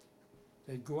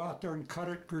 They'd go out there and cut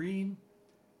it green,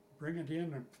 bring it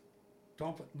in and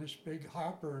dump it in this big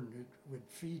hopper, and it would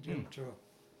feed into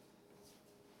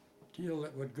a deal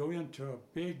that would go into a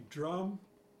big drum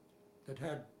that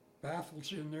had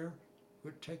baffles in there,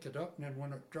 would take it up, and then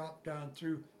when it dropped down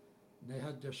through, they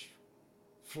had this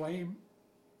flame,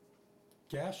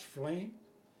 gas flame,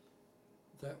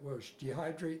 that was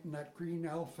dehydrating that green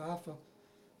alfalfa.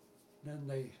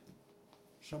 Then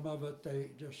some of it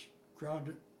they just ground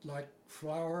it like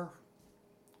flour.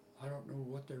 I don't know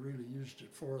what they really used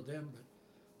it for then,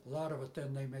 but a lot of it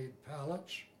then they made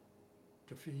pallets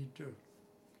to feed to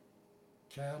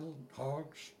cattle,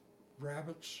 hogs,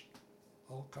 rabbits,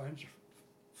 all kinds of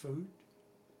food.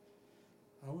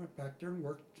 I went back there and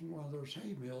worked in one of those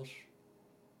hay mills.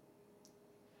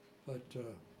 But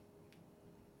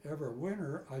every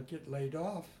winter I'd get laid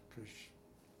off because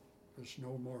there's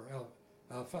no more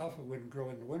alfalfa wouldn't grow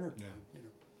in the winter time, you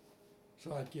know.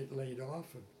 So I'd get laid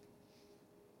off, and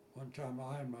One time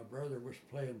I and my brother was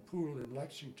playing pool in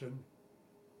Lexington,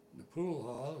 in the pool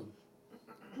hall,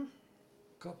 and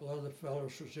a couple other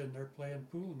fellows was in there playing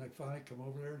pool, and they finally come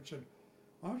over there and said,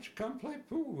 "Why don't you come play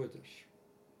pool with us?"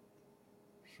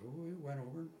 So we went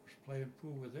over and was playing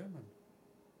pool with them,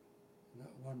 and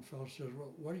that one fellow says,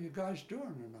 "Well, what are you guys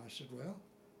doing?" And I said, "Well,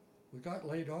 we got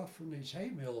laid off from these hay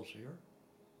mills here."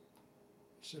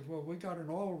 He said, "Well, we got an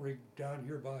oil rig down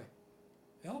here by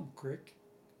Elm Creek."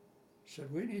 He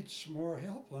said, "We need some more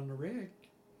help on the rig."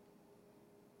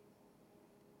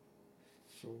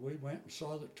 So we went and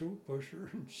saw the tool pusher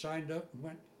and signed up and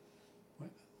went.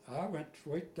 I went to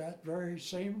work that very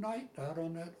same night out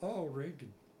on that oil rig,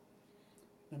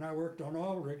 and I worked on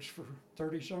oil rigs for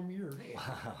 30-some years.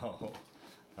 Wow.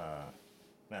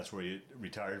 That's where you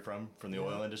retired from the Yeah.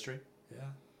 oil industry?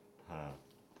 Yeah. Huh.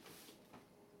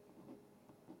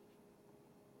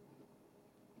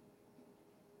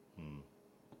 Hmm.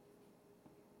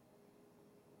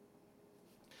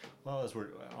 Well, as we're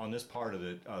on this part of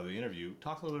the interview,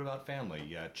 talk a little bit about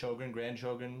family. Children,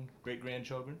 grandchildren,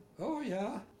 great-grandchildren? Oh,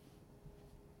 yeah.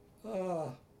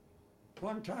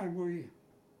 One time we...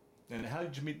 And how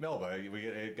did you meet Melba?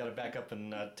 We got to back up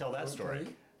and tell that story.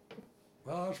 Okay.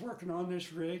 Well, I was working on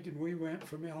this rig, and we went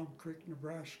from Elm Creek,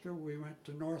 Nebraska. We went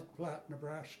to North Platte,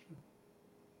 Nebraska.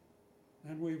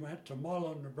 Then we went to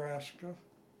Mullen, Nebraska.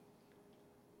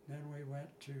 Then we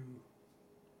went to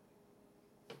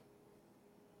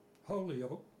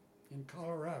Holyoke in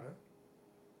Colorado.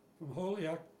 From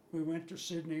Holyoke, we went to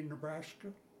Sidney,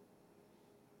 Nebraska.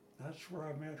 That's where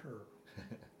I met her.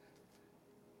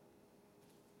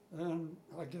 And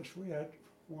I guess we had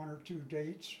one or two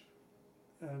dates,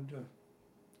 and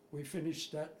we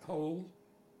finished that hole,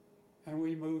 and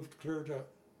we moved clear to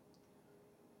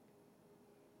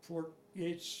Fort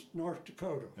Yates, North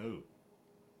Dakota. Oh.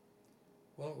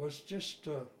 Well, it was just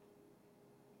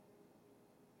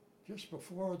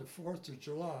before the 4th of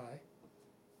July,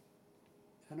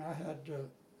 and I had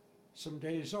some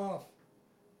days off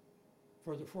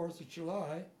for the 4th of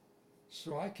July,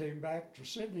 so I came back to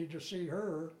Sydney to see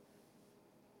her.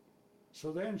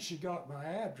 So then she got my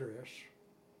address.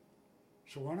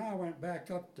 So when I went back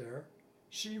up there,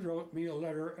 she wrote me a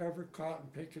letter every cotton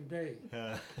picking day.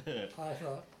 I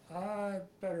thought, I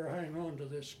better hang on to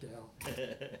this gal.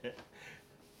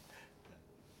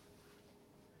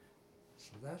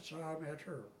 So that's how I met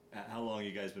her. How long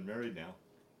you guys been married now?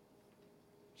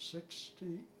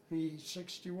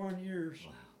 61 years.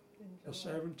 Wow. The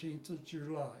 17th of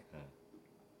July. Huh.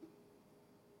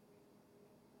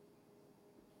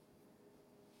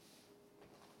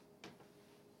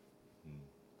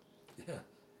 Yeah,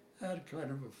 I had kind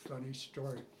of a funny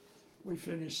story. We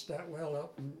finished that well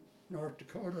up in North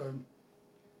Dakota, and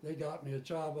they got me a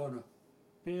job on a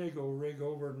big old rig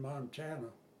over in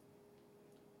Montana.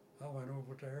 I went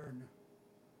over there and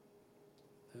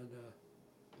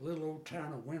little old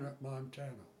town of Winnett,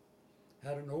 Montana.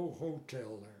 Had an old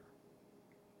hotel there.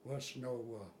 Was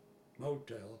no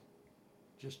motel,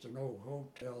 just an old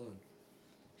hotel. And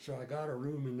so I got a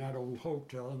room in that old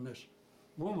hotel, and this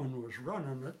woman was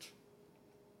running it.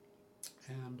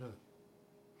 And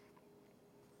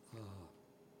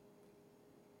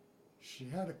she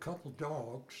had a couple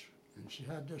dogs, and she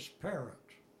had this parrot.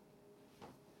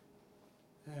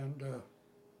 And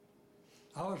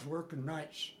I was working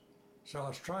nights, so I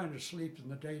was trying to sleep in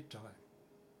the daytime.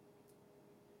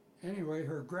 Anyway,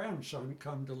 her grandson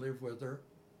come to live with her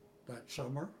that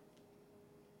summer.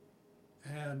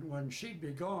 And when she'd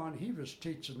be gone, he was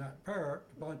teaching that parrot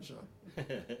a bunch of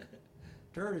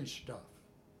dirty stuff.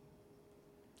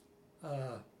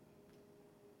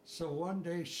 So one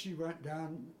day she went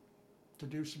down to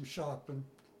do some shopping,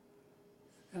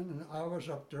 and I was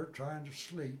up there trying to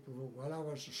sleep while I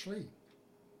was asleep.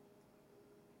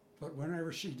 But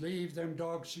whenever she'd leave, them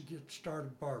dogs would get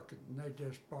started barking, and they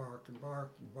just bark and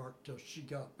bark and bark till she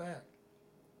got back.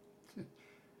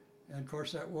 And of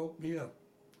course that woke me up.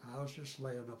 I was just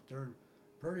laying up there, and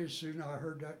pretty soon I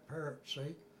heard that parrot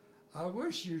say, "I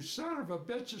wish you son of a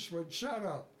bitches would shut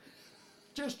up,"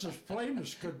 just as plain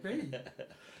as could be.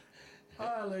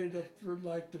 I laid up there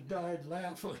like to died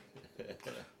laughing.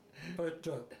 But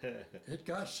it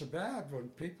got so bad when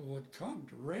people would come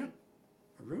to rent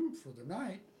a room for the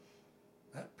night,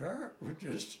 that parrot would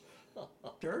just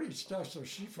dirty stuff, so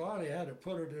she finally had to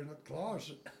put it in a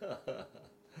closet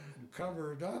and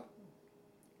cover it up.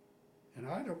 And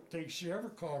I don't think she ever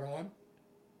caught on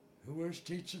who was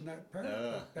teaching that parrot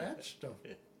that bad stuff.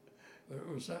 But it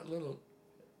was that little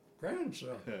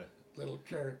grandson, little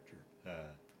character.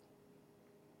 Yeah.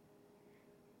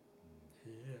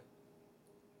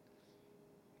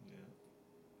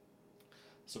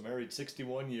 So married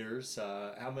 61 years.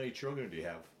 How many children do you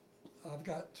have? I've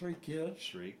got 3 kids.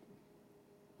 3.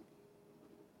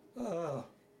 My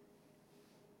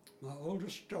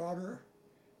oldest daughter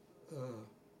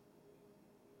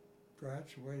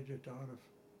graduated out of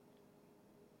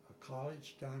a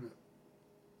college down at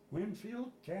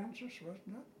Winfield, Kansas,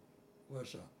 wasn't it?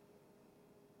 Was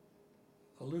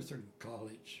a Lutheran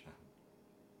college.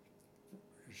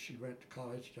 She went to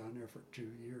college down there for 2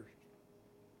 years.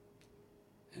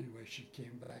 Anyway, she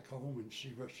came back home and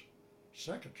she was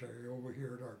secretary over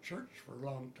here at our church for a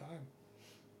long time.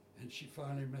 And she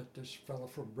finally met this fellow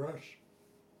from Brush,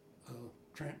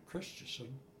 Trent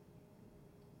Christensen,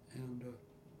 and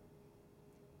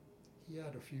he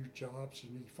had a few jobs,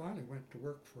 and he finally went to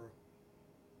work for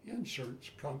an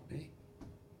insurance company,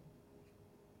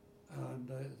 and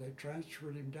they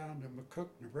transferred him down to McCook,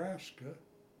 Nebraska.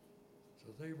 So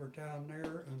they were down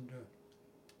there, and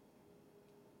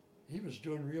he was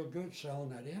doing real good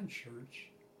selling that insurance.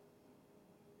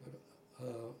 But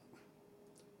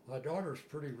my daughter's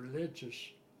pretty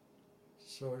religious,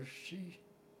 so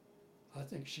I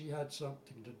think she had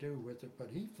something to do with it, but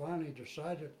he finally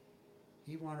decided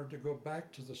he wanted to go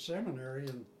back to the seminary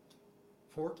in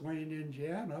Fort Wayne,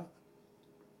 Indiana,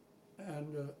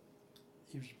 and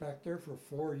he was back there for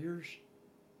 4 years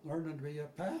learning to be a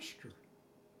pastor.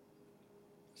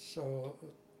 So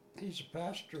he's a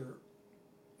pastor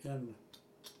in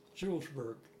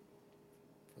Julesburg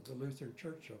for the Lutheran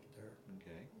Church up there.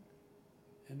 Okay.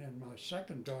 And then my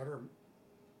second daughter,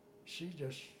 she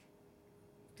just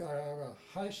got out of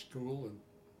high school,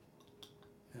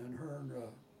 and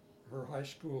her high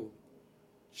school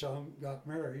son got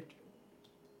married,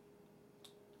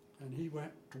 and he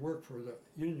went to work for the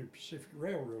Union Pacific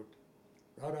Railroad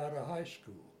right out of high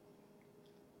school.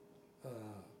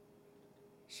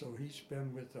 So he's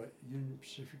been with the Union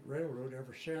Pacific Railroad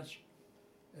ever since,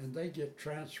 and they get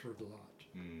transferred a lot.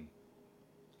 Mm.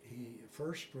 He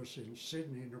first was in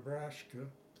Sidney, Nebraska,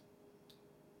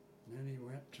 and then he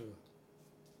went to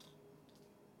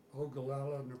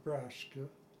Ogallala, Nebraska,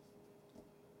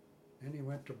 then he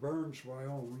went to Burns,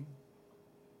 Wyoming,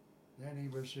 then he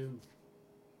was in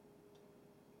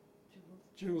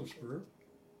Julesburg,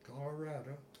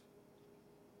 Colorado,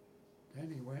 then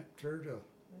he went to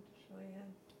Went to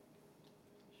Cheyenne.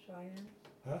 Cheyenne?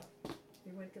 Huh?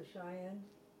 He went to Cheyenne,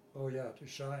 oh yeah, to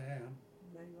Cheyenne.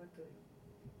 and then he went to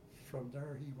From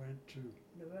there he went to,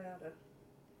 Nevada.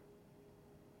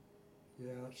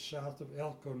 south of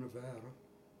Elko, Nevada.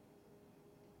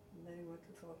 And then he went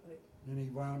to Salt Lake. Then he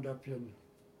wound up in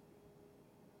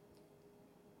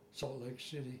Salt Lake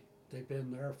City. They've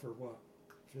been there for what,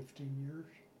 15 years?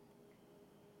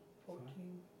 14. I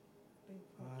think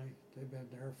 14. They've been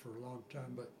there for a long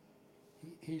time, but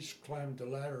he's climbed the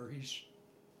ladder. He's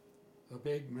a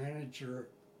big manager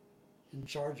in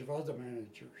charge of other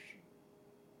managers.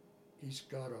 He's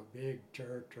got a big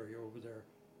territory over there.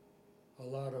 A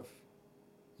lot of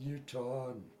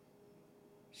Utah and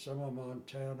some of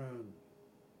Montana and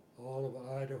all of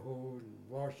Idaho and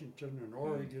Washington and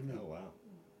Oregon and Oh, wow.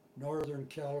 Northern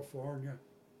California.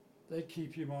 They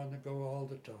keep him on the go all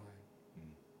the time.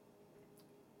 Mm.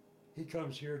 He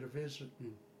comes here to visit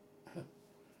me.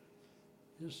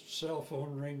 His cell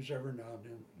phone rings every now and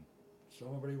then.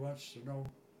 Somebody wants to know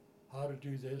how to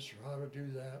do this or how to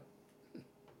do that.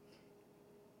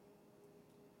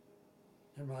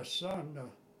 And my son,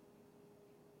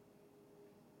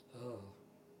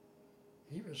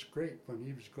 he was great when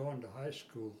he was going to high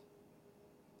school.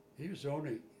 He was the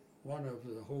only one of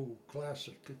the whole class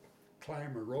that could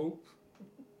climb a rope.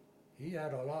 He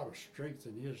had a lot of strength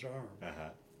in his arm.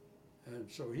 Uh-huh. And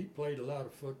so he played a lot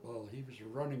of football. He was a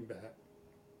running back.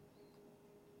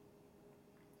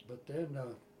 But then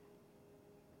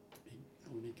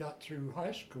when he got through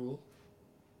high school,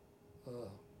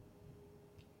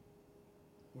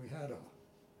 we had a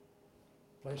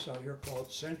place out here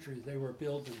called Century. They were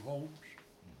building homes.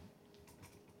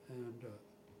 And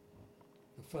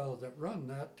the fellow that run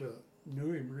that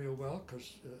knew him real well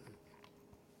because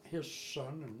his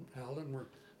son and Alan were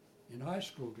in high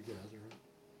school together.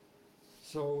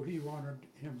 So he wanted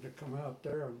him to come out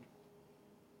there and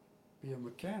be a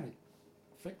mechanic,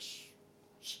 fix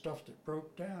stuff that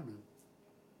broke down.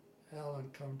 And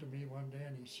Alan come to me one day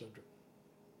and he said,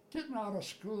 "Getting out of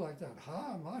school like that,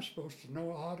 how am I supposed to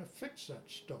know how to fix that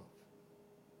stuff?"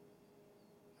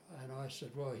 And I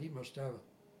said, well, he must have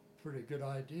a pretty good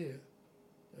idea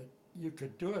that you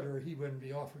could do it or he wouldn't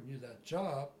be offering you that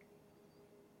job.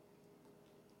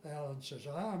 Alan says,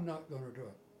 I'm not going to do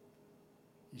it.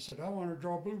 He said, I want to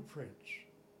draw blueprints.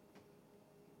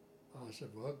 I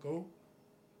said, well, go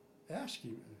ask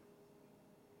him.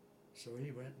 So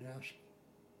he went and asked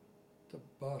the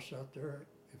boss out there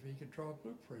if he could draw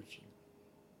blueprints.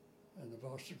 And the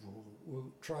boss said, well,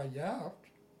 we'll try you out.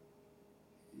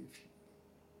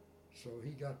 So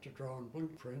he got to drawing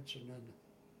blueprints, and then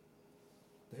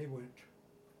they went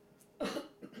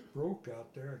broke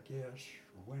out there, I guess,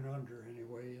 or went under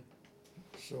anyway.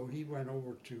 So he went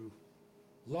over to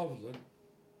Loveland.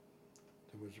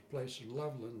 There was a place in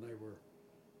Loveland, they were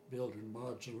building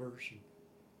modulars, and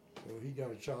so he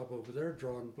got a job over there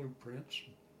drawing blueprints.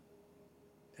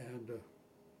 And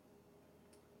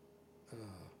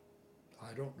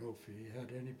I don't know if he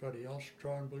had anybody else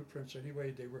drawing blueprints.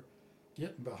 Anyway, they were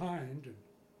getting behind, and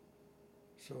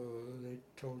so they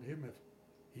told him if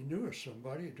he knew of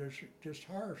somebody, just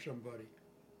hire somebody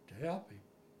to help him.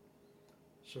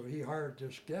 So he hired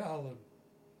this gal,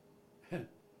 and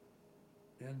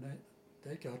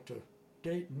they got to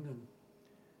dating, and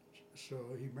so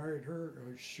he married her.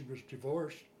 She was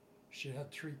divorced. She had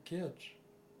 3 kids,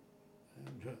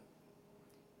 and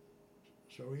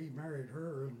so he married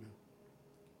her, and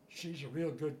she's a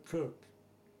real good cook.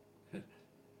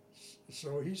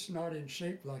 So he's not in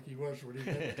shape like he was when he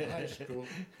went to high school.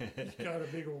 He's got a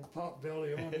big old pot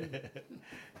belly on him.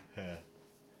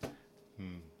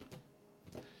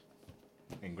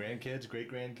 And grandkids,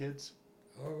 great-grandkids?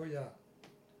 Oh yeah,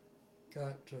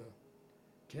 got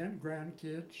 10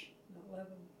 grandkids,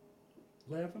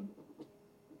 11,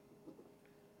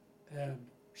 and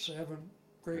 7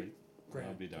 great grandkids.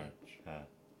 I'll be darned.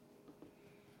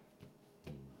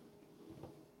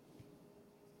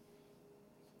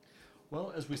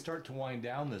 Well, as we start to wind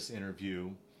down this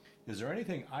interview, is there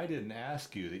anything I didn't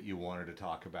ask you that you wanted to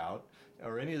talk about,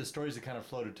 or any of the stories that kind of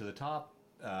floated to the top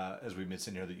as we've been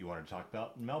sitting here that you wanted to talk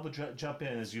about? Melba, jump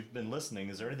in as you've been listening.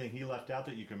 Is there anything he left out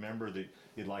that you can remember that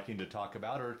you'd like him to talk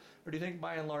about, or do you think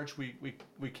by and large we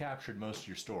captured most of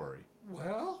your story?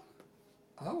 Well,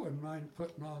 I wouldn't mind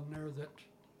putting on there that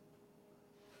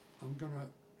I'm going to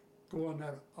go on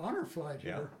that honor flight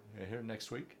here. Yeah, here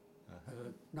next week.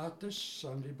 Not this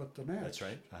Sunday, but the next. That's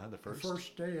right. The first. The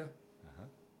first day of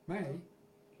May.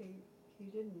 He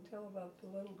didn't tell about the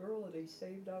little girl that he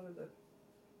saved out of the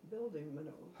building,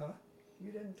 Minot. Huh?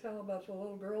 You didn't tell about the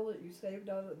little girl that you saved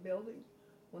out of the building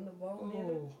when the bomb hit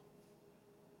it?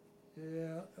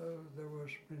 Yeah, there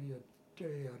was many a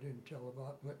day I didn't tell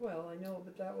about, but Well, I know,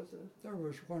 but that was there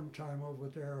was one time over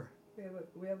there,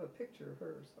 we have a picture of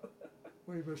her, so.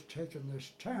 we was taking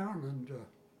this town, and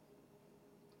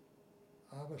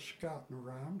I was scouting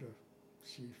around to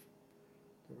see if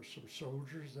there were some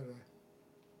soldiers that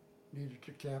I needed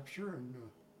to capture, and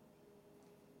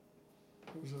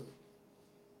it was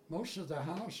most of the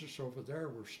houses over there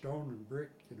were stone and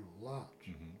brick, lots.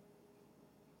 Mm-hmm.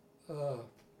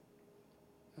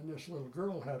 And this little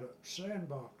girl had a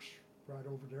sandbox right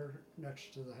over there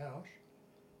next to the house.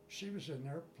 She was in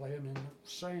there playing in the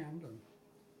sand,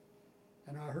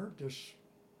 and I heard this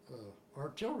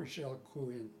artillery shell go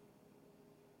in,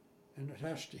 and it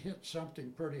has to hit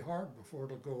something pretty hard before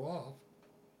it'll go off.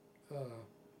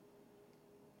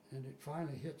 And it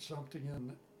finally hit something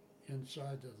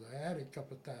inside of the attic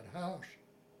up at that house.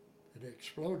 It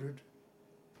exploded,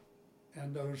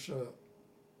 and those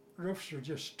roofs are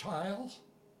just tile,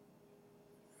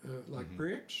 like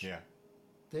bricks. Yeah.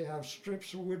 They have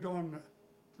strips of wood on the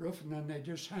roof, and then they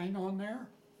just hang on there.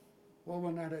 Well,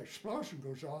 when that explosion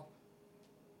goes off,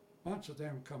 a bunch of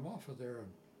them come off of there,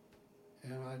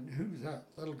 and I knew that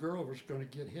little girl was going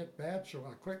to get hit bad, so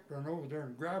I quick run over there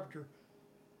and grabbed her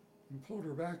and pulled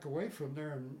her back away from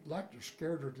there, and like to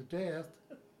scared her to death.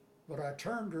 But I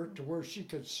turned her to where she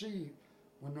could see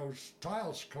when those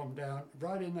tiles come down,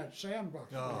 right in that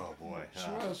sandbox. Oh boy. She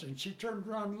was, and she turned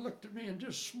around and looked at me and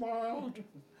just smiled.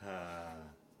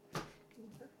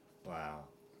 Wow.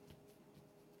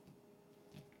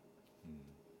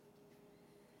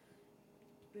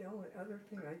 The only other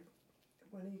thing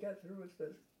when he got through with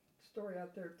the story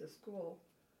out there at the school,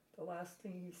 the last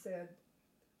thing he said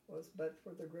was, "But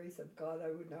for the grace of God,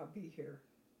 I would not be here."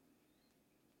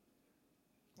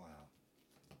 Wow.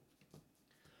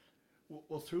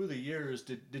 Well, through the years,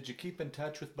 did you keep in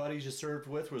touch with buddies you served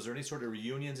with? Was there any sort of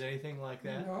reunions, anything like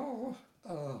that? No.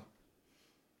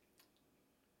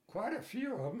 Quite a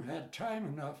few of them had time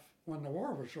enough when the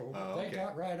war was over. Oh, okay. They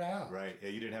got right out. Right. Yeah,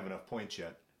 you didn't have enough points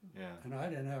yet. Yeah. And I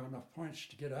didn't have enough points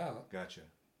to get out. Gotcha.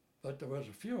 But there was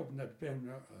a few of them that had been,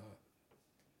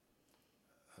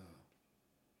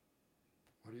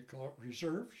 what do you call it,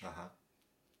 reserves,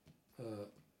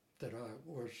 that I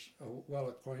was well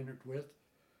acquainted with.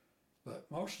 But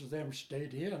most of them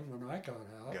stayed in when I got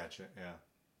out. Gotcha, yeah.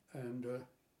 And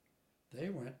they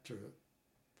went to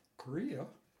Korea.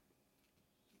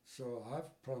 So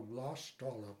I've plumb lost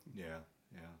all of them. Yeah,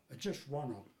 yeah. Just one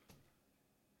of them.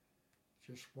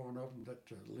 Just one of them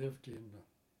that lived in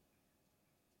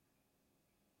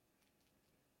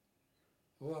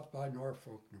up by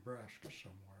Norfolk, Nebraska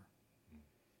somewhere.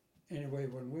 Anyway,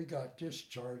 when we got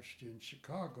discharged in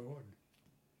Chicago and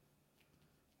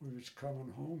we was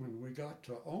coming home and we got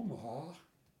to Omaha,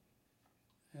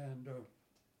 and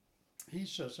he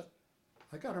says,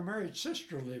 I got a married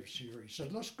sister lives here. He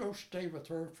said, let's go stay with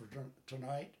her for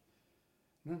tonight,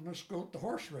 and then let's go to the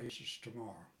horse races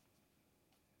tomorrow.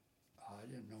 I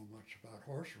didn't know much about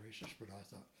horse races, but I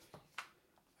thought,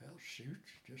 well, shoot,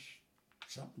 just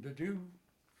something to do.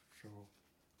 So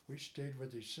we stayed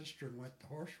with his sister and went to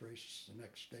horse races the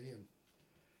next day,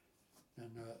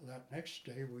 and that next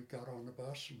day we got on the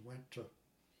bus and went to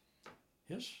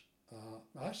his,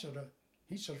 I said,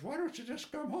 he says, why don't you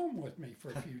just come home with me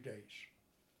for a few days?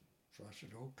 So I said,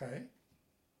 okay.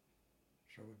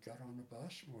 So we got on the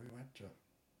bus and we went to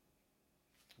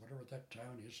whatever that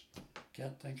town is,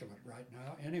 can't think of it right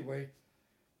now. Anyway,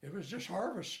 it was just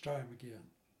harvest time again.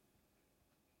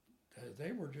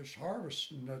 They were just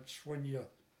harvesting. That's when you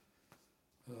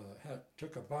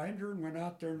took a binder and went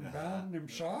out there and bound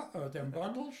them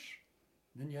bundles.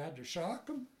 And then you had to shock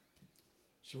them.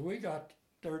 So we got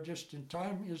there just in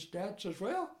time. His dad says,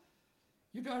 well,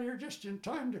 you got here just in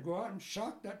time to go out and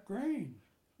shock that grain.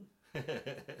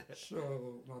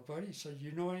 So my buddy said,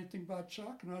 you know anything about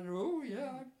shocking? I said, oh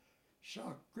yeah, I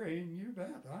shock grain, you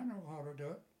bet. I know how to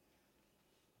do it.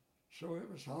 So it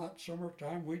was hot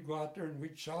summertime. We'd go out there and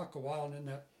we'd shock a while, and then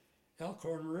that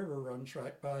Elkhorn River runs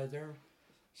right by there.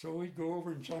 So we'd go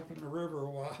over and jump in the river a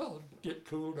while and get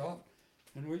cooled off,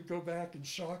 and we'd go back and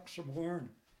shock some more. And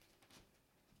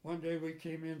one day we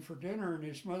came in for dinner, and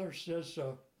his mother says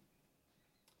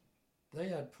they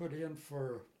had put in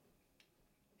for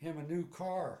him a new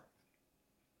car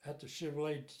at the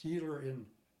Chevrolet dealer in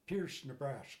Pierce,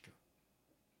 Nebraska.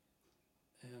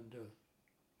 And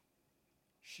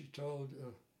she told,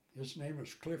 his name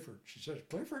was Clifford. She says,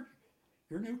 Clifford,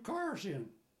 your new car's in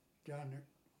down there,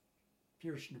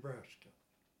 Pierce, Nebraska.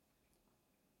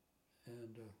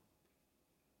 And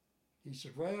he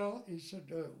said, well,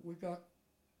 we got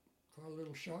a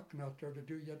little shocking out there to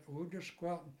do yet. We'll just go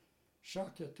out and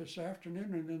shock it this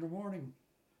afternoon, and in the morning,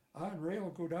 I and Ray will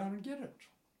go down and get it.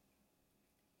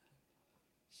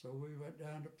 So we went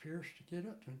down to Pierce to get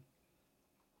it,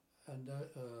 and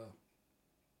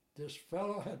this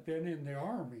fellow had been in the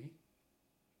army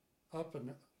up in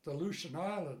the Aleutian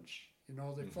Islands. You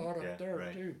know, they fought up there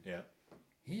right. too. Yeah.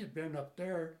 He had been up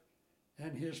there,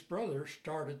 and his brother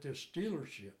started this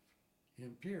dealership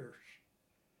in Pierce.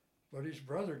 But his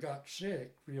brother got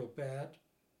sick real bad,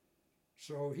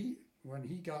 so when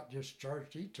he got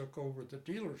discharged, he took over the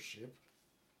dealership,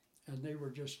 and they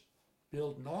were just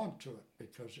building onto it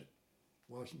because it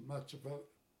wasn't much of a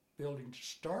building to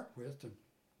start with.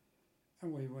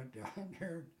 And we went down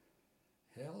there,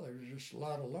 and hell, there was just a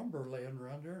lot of lumber laying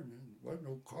around there, and there wasn't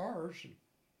no cars.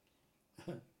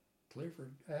 And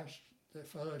Clifford asked that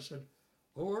fellow, I said,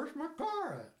 well, where's my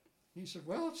car at? He said,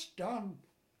 well, it's down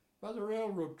by the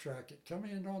railroad track. It come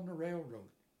in on the railroad.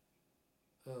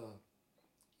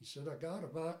 He said, I got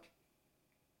about,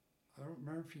 I don't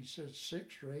remember if he said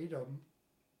 6 or 8 of them.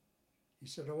 He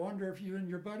said, I wonder if you and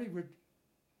your buddy would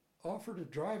offer to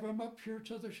drive them up here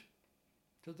to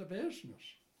the business.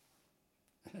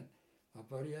 And my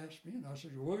buddy asked me, and I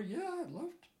said, well, yeah, I'd love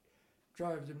to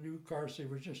drive them new cars. They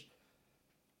were just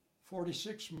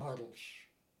 46 models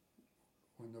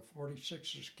when the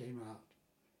 46s came out.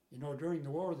 You know, during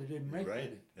the war, they didn't make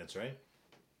any. That's right.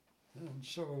 And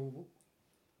so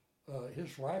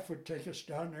his wife would take us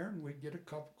down there, and we'd get a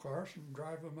couple cars and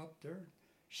drive them up there.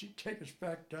 She'd take us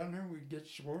back down there, and we'd get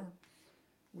some more.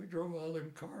 We drove all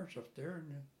them cars up there,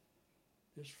 and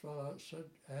this fellow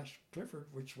asked Clifford,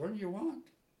 which one you want?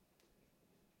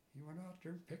 He went out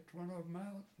there and picked one of them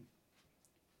out.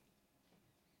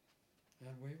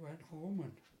 And we went home,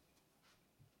 and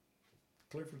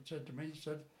Clifford said to me, he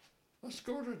said, let's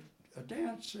go to a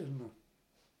dance in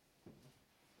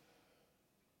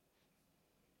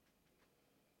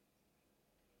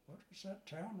what was that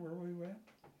town where we went?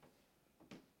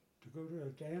 To go to a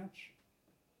dance?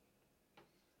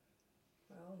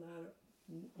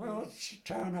 Well, it's a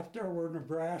town up there where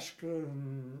Nebraska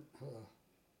and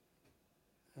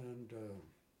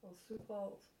Sioux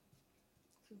Falls.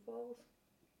 Sioux Falls?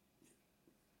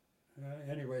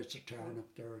 Anyway, it's a town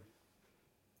up there.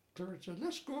 Clifford said,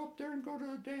 let's go up there and go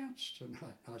to a dance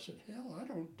tonight. I said, hell, I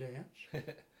don't dance.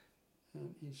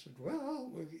 And he said, well,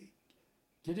 we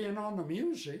get in on the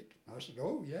music. I said,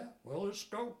 oh yeah, well, let's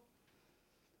go.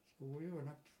 We went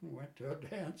up and went to a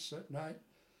dance that night.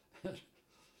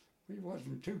 We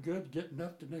wasn't too good getting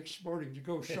up the next morning to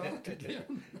go shop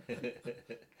again.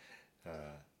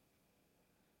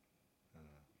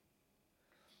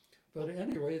 But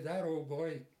anyway, that old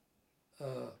boy,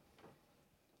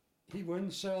 he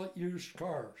wouldn't sell used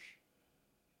cars.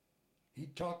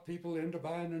 He'd talk people into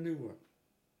buying a new one.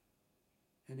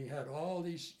 And he had all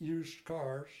these used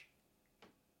cars.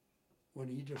 When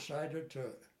he decided to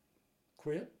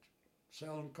quit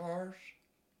selling cars,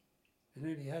 and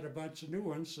then he had a bunch of new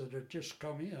ones that had just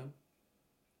come in.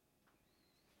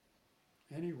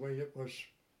 Anyway, it was,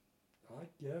 I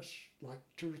guess, like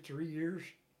 2 or 3 years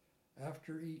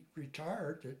after he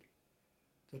retired that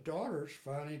the daughters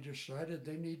finally decided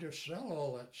they need to sell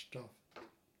all that stuff.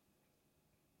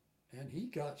 And he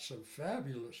got some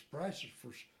fabulous prices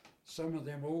for some of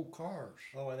them old cars.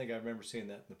 Oh, I think I remember seeing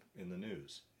that in the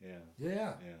news. Yeah.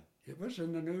 Yeah. Yeah. It was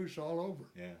in the news all over.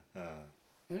 Yeah.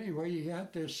 Anyway, he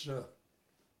had this, have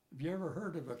you ever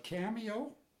heard of a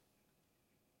Cameo?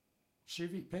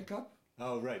 Civic pickup?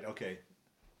 Oh, right. Okay.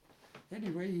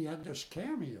 Anyway, he had this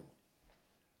Cameo.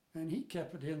 And he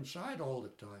kept it inside all the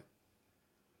time.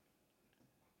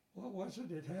 What was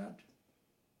it? It had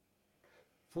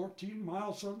 14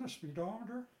 miles on the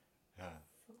speedometer.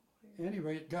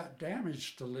 Anyway, it got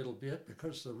damaged a little bit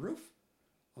because the roof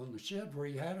on the shed where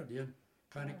he had it in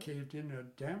kind of caved in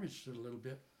and damaged it a little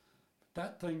bit. But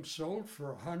that thing sold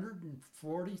for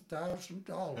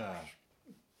 $140,000.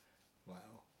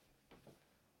 Wow.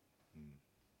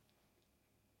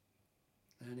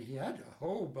 And he had a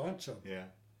whole bunch of them.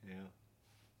 Yeah.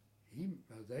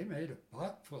 They made a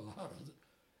pot full out of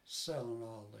selling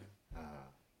all them.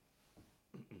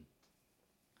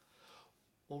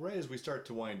 Well, Ray, as we start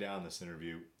to wind down this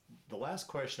interview, the last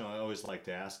question I always like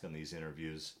to ask on these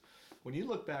interviews, when you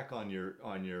look back on your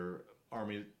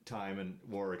Army time and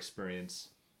war experience,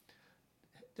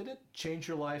 did it change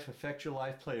your life, affect your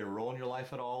life, play a role in your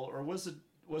life at all, or was it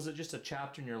just a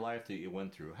chapter in your life that you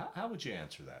went through? How would you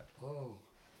answer that? Oh,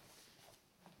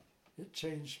 it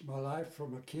changed my life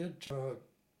from a kid to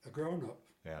a grown-up.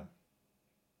 Yeah.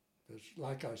 Because,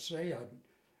 like I say, I'd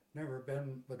never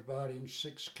been but about in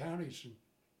 6 counties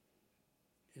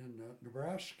in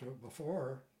Nebraska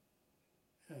before,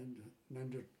 and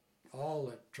then all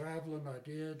that traveling I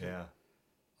did, Yeah.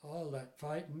 all that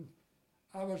fighting.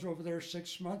 I was over there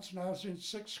 6 months and I was in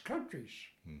 6 countries.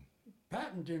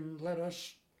 Patton didn't let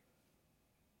us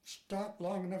stop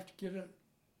long enough to get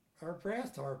our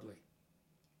breath hardly.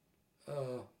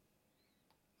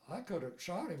 I could have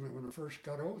shot him when I first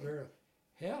got over there.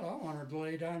 Hell, I wanted to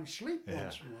lay down and sleep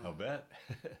once in a while. I'll bet.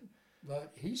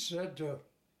 But he said,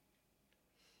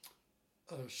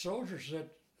 soldiers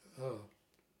that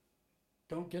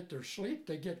don't get their sleep,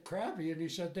 they get crabby, and he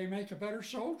said they make a better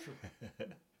soldier.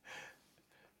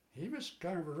 He was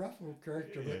kind of a rough little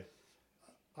character, but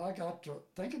I got to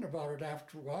thinking about it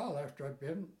after a while, after I'd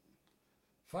been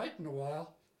fighting a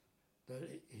while, that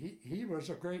he was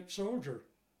a great soldier.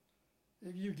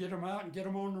 If you get them out and get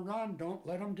them on the run, don't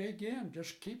let them dig in,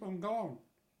 just keep them going.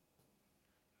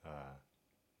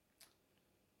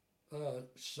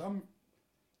 Some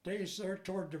days there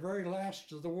toward the very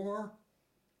last of the war,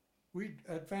 we'd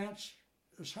advance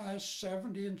as high as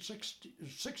 60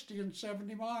 and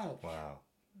 70 miles. Wow.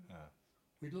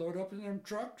 We'd load up in them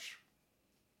trucks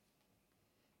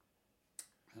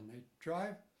and they'd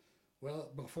drive.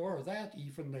 Well, before that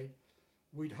even,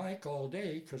 we'd hike all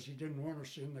day because he didn't want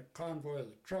us in the convoy of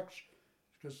the trucks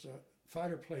because the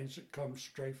fighter planes would come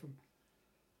strafing.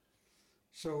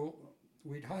 So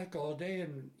we'd hike all day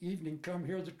and evening come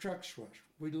here the trucks was.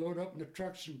 We'd load up in the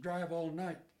trucks and drive all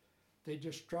night. They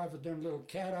just drive with them little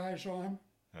cat eyes on.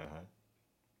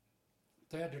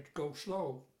 They had to go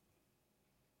slow.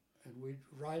 And we'd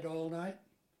ride all night,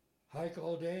 hike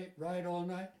all day, ride all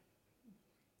night,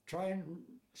 try and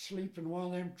sleep in one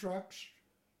of them trucks.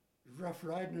 Rough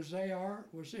riding as they are,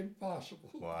 was impossible.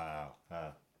 Wow.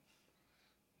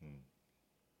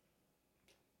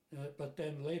 But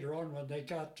then later on when they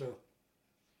got to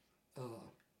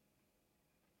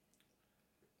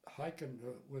hiking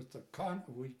with the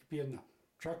we'd be in the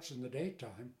trucks in the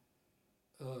daytime.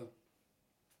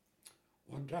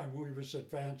 One time we was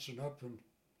advancing up and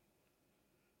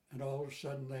all of a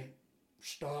sudden they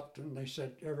stopped and they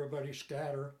said, everybody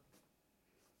scatter.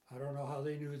 I don't know how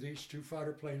they knew these 2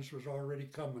 fighter planes was already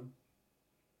coming.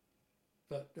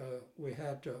 But we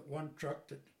had one truck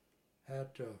that had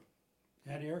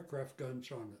anti-aircraft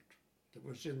guns on it that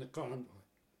was in the convoy.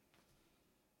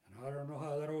 And I don't know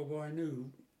how that old boy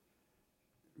knew.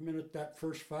 The minute that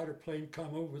first fighter plane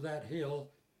come over that hill,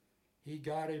 he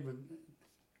got him and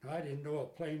I didn't know a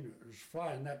plane that was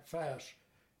flying that fast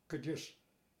could just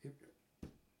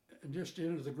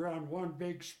into the ground, one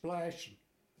big splash, and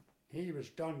he was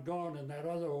done gone. And that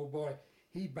other old boy,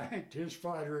 he banked his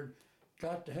fighter and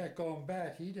got the heck on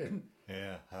back. He didn't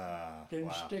Wow.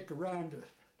 stick around to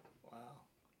Wow.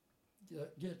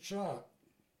 get shot.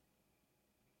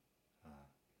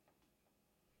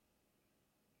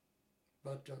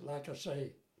 But like I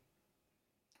say,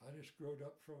 I just growed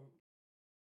up from.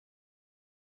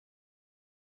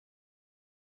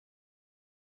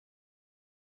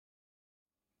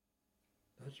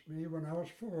 That's me when I was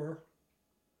 4.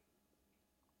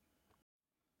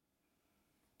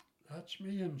 That's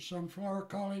me in Sunflower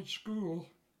College School.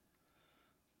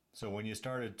 So when you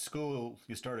started school,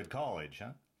 you started college,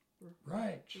 huh?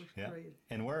 Right. First Yeah. grade.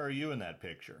 And where are you in that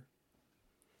picture?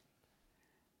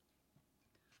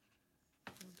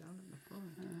 Go down in the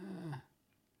front.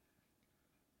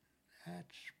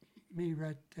 That's me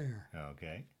right there.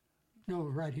 Okay. No,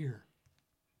 right here.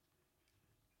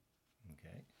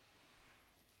 Okay.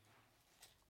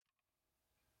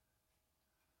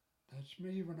 That's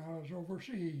me when I was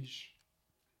overseas.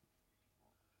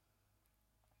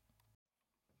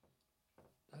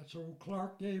 That's old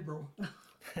Clark Gabriel.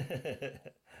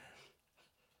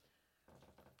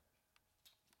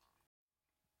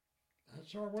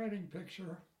 That's our wedding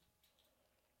picture.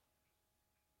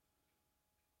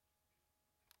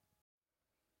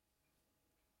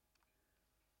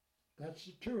 That's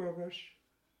the 2 of us.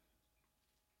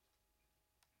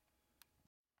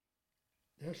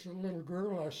 That's the little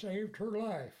girl, I saved her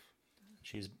life.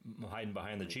 She's hiding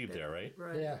behind the Jeep there, right?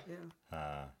 Right. Yeah.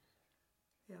 Yeah.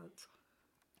 Yeah. It's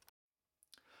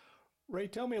Ray,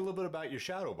 tell me a little bit about your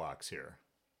shadow box here.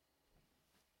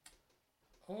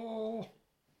 Oh,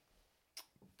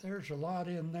 there's a lot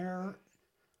in there.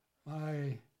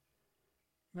 My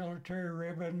military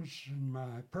ribbons and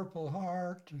my Purple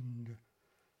Heart, and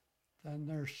then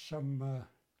there's some,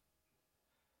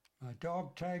 my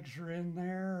dog tags are in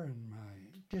there, and my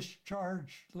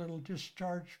little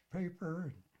discharge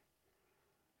paper.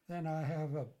 And then I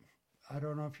have I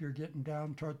don't know if you're getting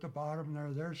down toward the bottom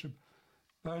there, there's a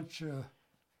bunch of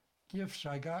gifts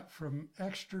I got from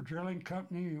Extra Drilling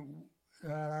Company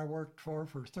that I worked for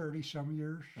 30 some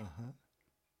years.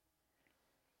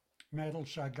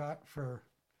 Medals I got for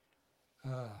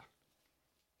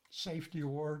safety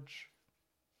awards.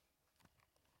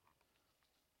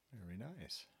 Very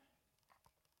nice.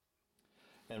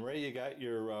 And Ray, you got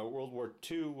your World War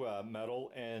II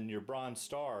medal and your Bronze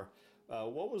Star.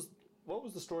 What was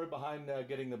the story behind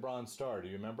getting the Bronze Star? Do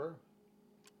you remember?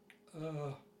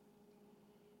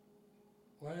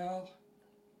 Well,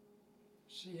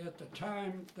 see, at the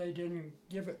time they didn't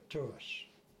give it to us,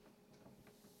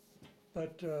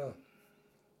 but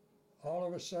all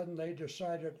of a sudden they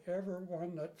decided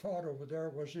everyone that fought over there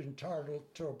was entitled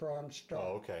to a Bronze Star.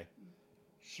 Oh, okay.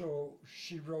 So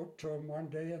she wrote to them one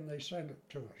day and they sent it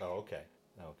to us. Oh, okay.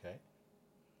 Okay.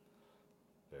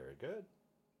 Very good.